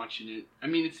 okay, I'm watching it. I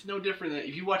mean, it's no different than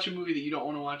if you watch a movie that you don't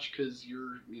want to watch because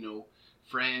your,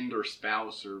 friend or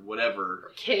spouse or whatever,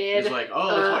 or kid, is like, oh,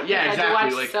 let's watch. Yeah,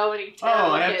 exactly. Like, so many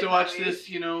I have to watch movies.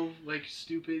 This, like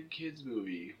stupid kids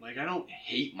movie. Like, I don't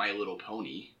hate My Little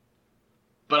Pony,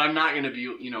 but I'm not gonna be,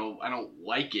 I don't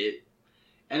like it.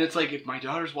 And it's like if my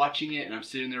daughter's watching it and I'm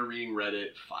sitting there reading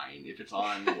Reddit, fine. If it's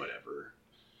on, whatever.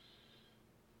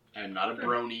 I'm not a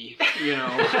brony,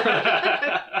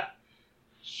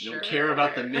 Sure. Don't care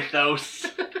about the mythos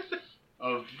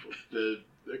of the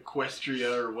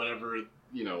Equestria or whatever,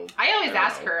 I always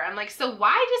ask her, I'm like, so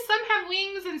why do some have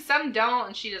wings and some don't?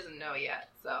 And she doesn't know yet,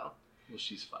 so. Well,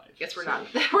 she's 5. Guess we're not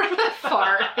that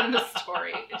far in the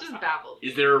story. It just baffles me.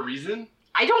 Is there a reason?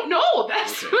 I don't know.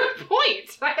 That's the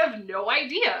point. I have no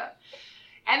idea.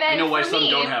 And then I know why some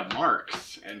don't have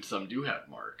marks and some do have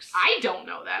marks. I don't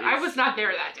know that. I was not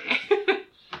there that day.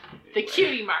 The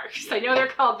cutie marks. Yeah. I know they're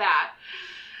called that.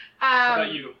 How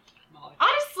about you, Molly?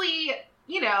 Honestly,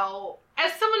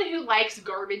 as someone who likes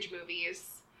garbage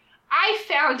movies, I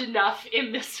found enough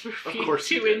in this movie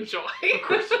to enjoy. Of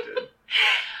course you did.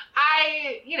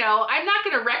 I'm not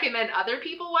going to recommend other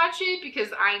people watch it because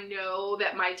I know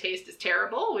that my taste is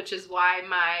terrible, which is why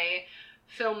my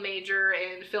film major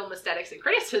in film aesthetics and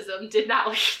criticism did not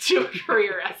lead to a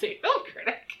career as a film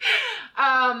critic.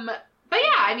 But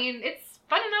yeah, it's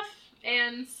fun enough,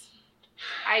 and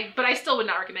I still would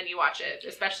not recommend you watch it,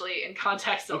 especially in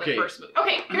context of the first movie.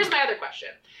 Okay, here's my other question.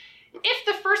 If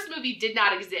the first movie did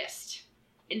not exist,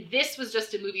 and this was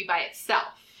just a movie by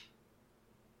itself,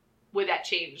 would that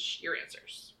change your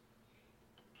answers?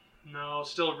 No,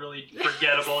 still really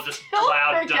forgettable, just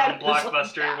loud, dumb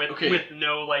blockbuster with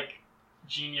no,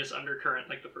 genius undercurrent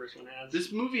like the first one has.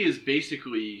 This movie is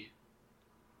basically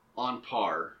on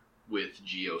par with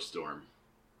Geostorm.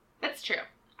 That's true.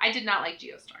 I did not like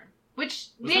Geostorm, which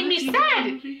made me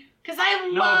sad because I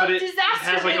love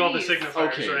disaster movies. It has all the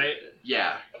signifiers, right?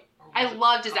 Yeah. I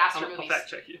love disaster movies. I'll fact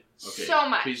check you. Okay, so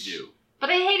much. Please do.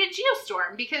 But I hated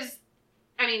Geostorm because,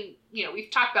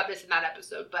 we've talked about this in that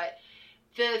episode, but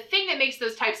the thing that makes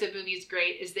those types of movies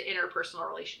great is the interpersonal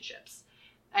relationships.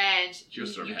 And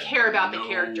you care about the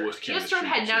characters. Geostorm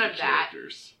had none of that.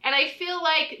 And I feel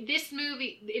like this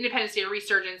movie, Independence Day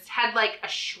Resurgence, had a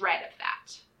shred of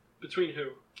that. Between who?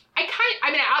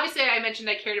 Obviously I mentioned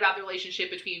I cared about the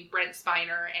relationship between Brent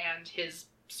Spiner and his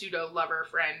pseudo-lover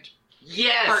friend.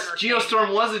 Yes!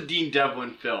 Geostorm was a Dean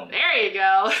Devlin film. There you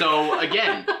go. So,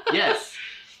 again, yes.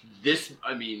 This,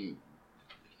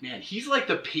 man, he's like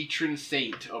the patron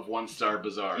saint of One Star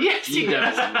Bazaar. Yes, Dean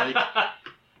Devlin.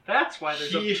 That's why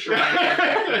there's a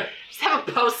shrine. Just have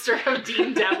a poster of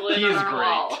Dean Devlin on our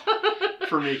wall.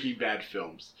 For making bad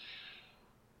films.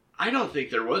 I don't think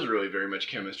there was really very much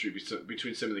chemistry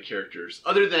between some of the characters,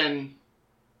 other than,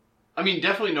 I mean,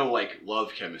 definitely no like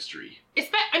love chemistry.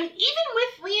 I mean, even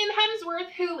with Liam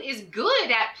Hemsworth, who is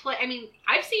good at play. I mean,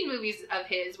 I've seen movies of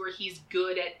his where he's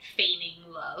good at feigning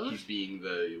love. He's being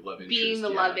the love interest. Being the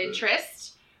love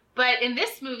interest. But in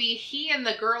this movie, he and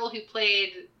the girl who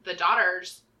played the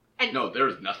daughters. And no, there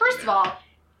was nothing. First of all,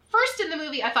 in the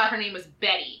movie, I thought her name was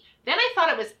Betty. Then I thought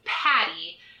it was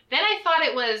Patty. Then I thought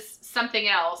it was something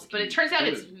else. But it turns out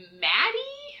it's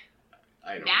Maddie?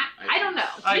 I don't know.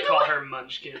 I call her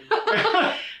Munchkin.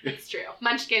 It's true.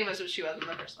 Munchkin was what she was in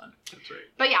the first one. That's right.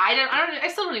 But yeah, I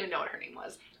still don't even know what her name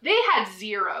was. They had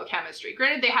zero chemistry.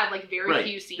 Granted, they had like very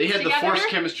few scenes together. They had the forced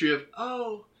chemistry of,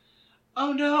 oh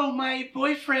no, my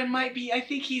boyfriend might be, I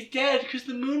think he's dead because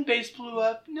the moon base blew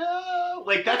up. No.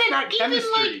 Like, that's not chemistry.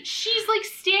 Even, like, she's like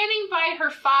standing by her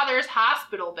father's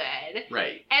hospital bed.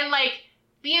 Right. And like,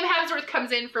 Liam Hemsworth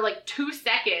comes in for like 2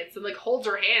 seconds and like holds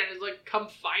her hand and is like, come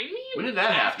find me? When did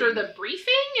that happen? After the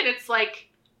briefing? And it's like...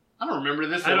 I don't remember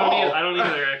this at all. I don't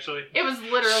either, actually. It was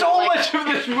literally so much of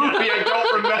this movie I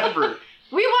don't remember.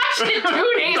 We watched it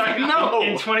 2 days ago. No.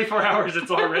 In 24 hours,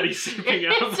 it's already seeping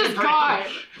out. It's just gone.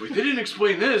 Wait, they didn't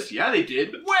explain this. Yeah, they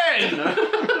did. When?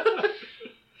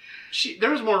 There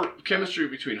was more chemistry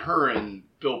between her and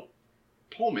Bill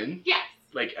Pullman. Yes.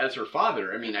 Like, as her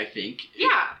father, I mean, I think.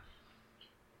 Yeah.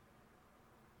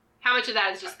 How much of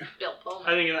that is just Bill Pullman?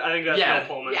 I think that's Bill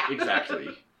Pullman. Yeah. Exactly.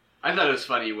 I thought it was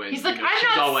funny when he's like,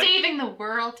 I'm not saving the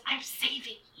world, I'm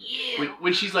saving you.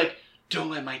 When she's like,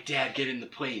 don't let my dad get in the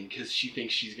plane because she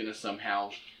thinks she's gonna somehow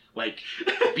like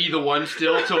be the one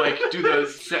still to like do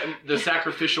the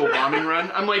sacrificial bombing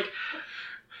run. I'm like,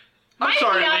 I'm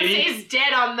sorry, lady. My fiance is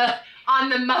dead on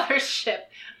the mothership.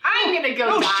 I'm gonna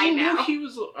go die she now. Knew he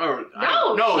was. Oh,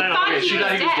 she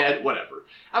thought he was dead. Whatever.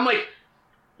 I'm like,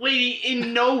 lady,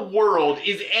 in no world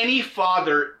is any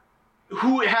father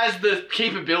who has the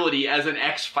capability as an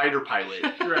ex-fighter pilot.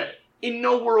 Right. In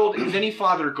no world is any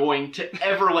father going to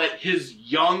ever let his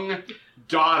young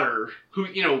daughter, who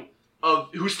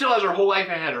still has her whole life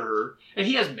ahead of her, and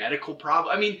he has medical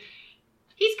problems. I mean,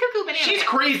 he's cuckoo banana. She's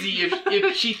crazy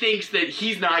if she thinks that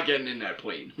he's not getting in that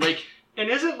plane. Like, and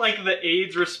isn't like the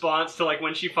aide's response to like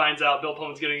when she finds out Bill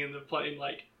Pullman's getting in the plane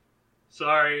like,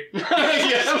 sorry.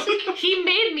 Yes. He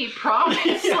made me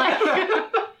promise, like,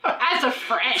 as a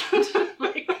friend.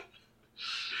 Like,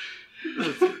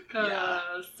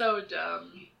 so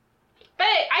dumb. But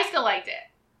I still liked it.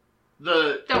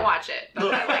 Don't watch it.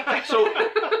 But I liked it. So,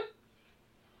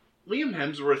 Liam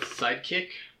Hemsworth's sidekick.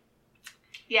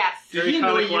 Yes. Did he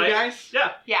know you guys?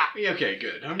 Yeah. Yeah. Okay,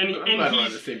 good. I'm glad we're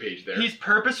on the same page there. He's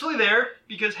purposefully there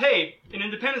because, hey, in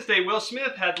Independence Day, Will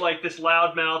Smith had like this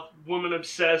loudmouth,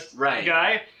 woman-obsessed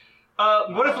guy.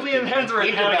 What if Liam Hemsworth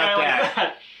had a guy like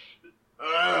that?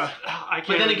 I can't.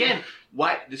 But then again,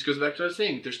 why? This goes back to what I was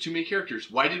saying. There's too many characters.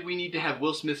 Why did we need to have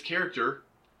Will Smith's character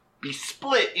be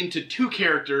split into 2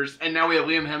 characters, and now we have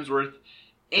Liam Hemsworth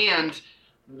and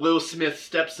Will Smith's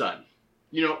stepson?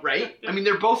 You know, right? I mean,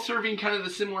 they're both serving kind of the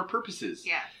similar purposes.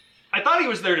 Yeah. I thought he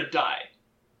was there to die.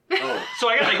 Oh. So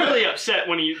I got like really upset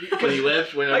when he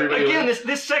lived, when everybody again, lived.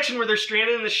 this section where they're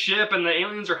stranded in the ship and the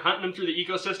aliens are hunting them through the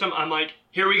ecosystem, I'm like,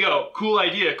 here we go. Cool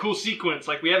idea, cool sequence.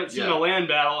 Like, we haven't seen a land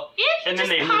battle. And then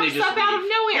he pops up out of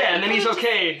nowhere. Yeah, and then he's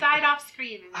okay. Died off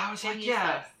screen. I was like,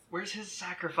 yeah, where's his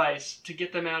sacrifice to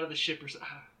get them out of the ship or something?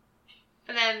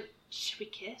 And then, should we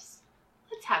kiss?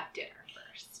 Let's have dinner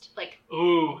first. Like,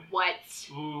 ooh. What?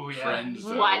 Ooh, yeah. Friend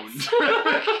zone. What?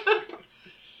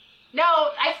 No,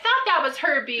 I thought that was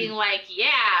her being like,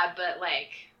 yeah, but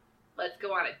like, let's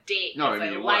go on a date. No, I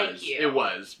mean, it like was. You. It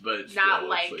was, but still, not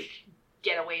like,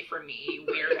 get away from me,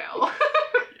 weirdo.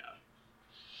 Yeah.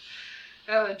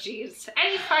 Oh, jeez.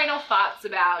 Any final thoughts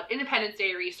about Independence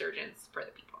Day resurgence for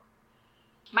the people?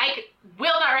 Mike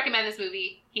will not recommend this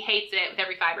movie. He hates it with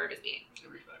every fiber of his being.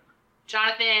 Every fiber.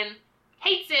 Jonathan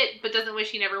hates it, but doesn't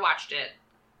wish he never watched it.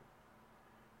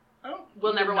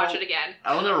 We'll never watch it again.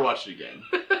 I will never watch it again.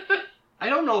 I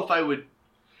don't know if I wouldn't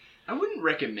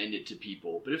recommend it to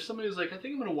people, but if somebody was like, I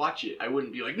think I'm going to watch it, I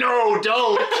wouldn't be like, no,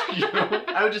 don't! You know?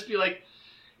 I would just be like,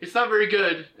 it's not very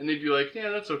good. And they'd be like, yeah,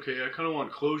 that's okay. I kind of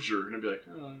want closure. And I'd be like,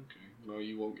 oh, okay. No,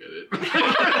 you won't get it.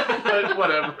 But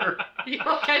whatever. You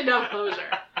won't get no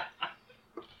closure.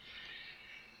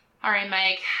 All right,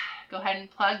 Mike. Go ahead and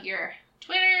plug your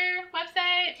Twitter,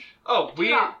 website. Oh,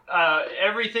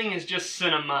 everything is just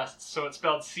Cinemusts, so it's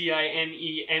spelled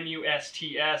CINEMUSTS.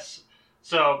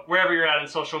 So wherever you're at in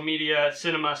social media,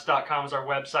 cinemust.com is our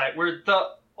website. We're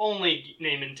the only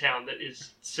name in town that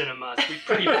is cinemas. We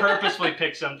pretty purposefully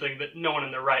picked something that no one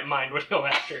in their right mind would go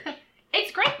after.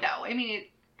 It's great, though. I mean, it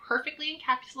perfectly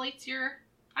encapsulates your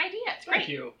idea. It's great. Thank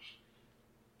you.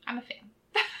 I'm a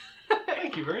fan.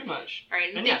 Thank you very much. All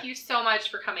right, and thank you so much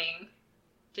for coming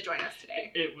to join us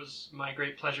today. It was my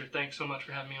great pleasure. Thanks so much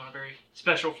for having me on a very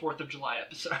special 4th of July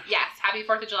episode. Yes, happy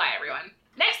 4th of July, everyone.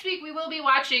 Next week, we will be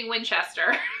watching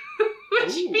Winchester,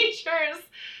 which features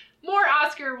more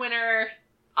Oscar winner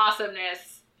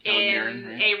awesomeness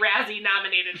in a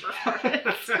Razzie-nominated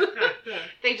performance.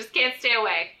 They just can't stay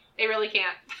away. They really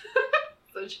can't.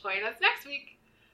 So join us next week.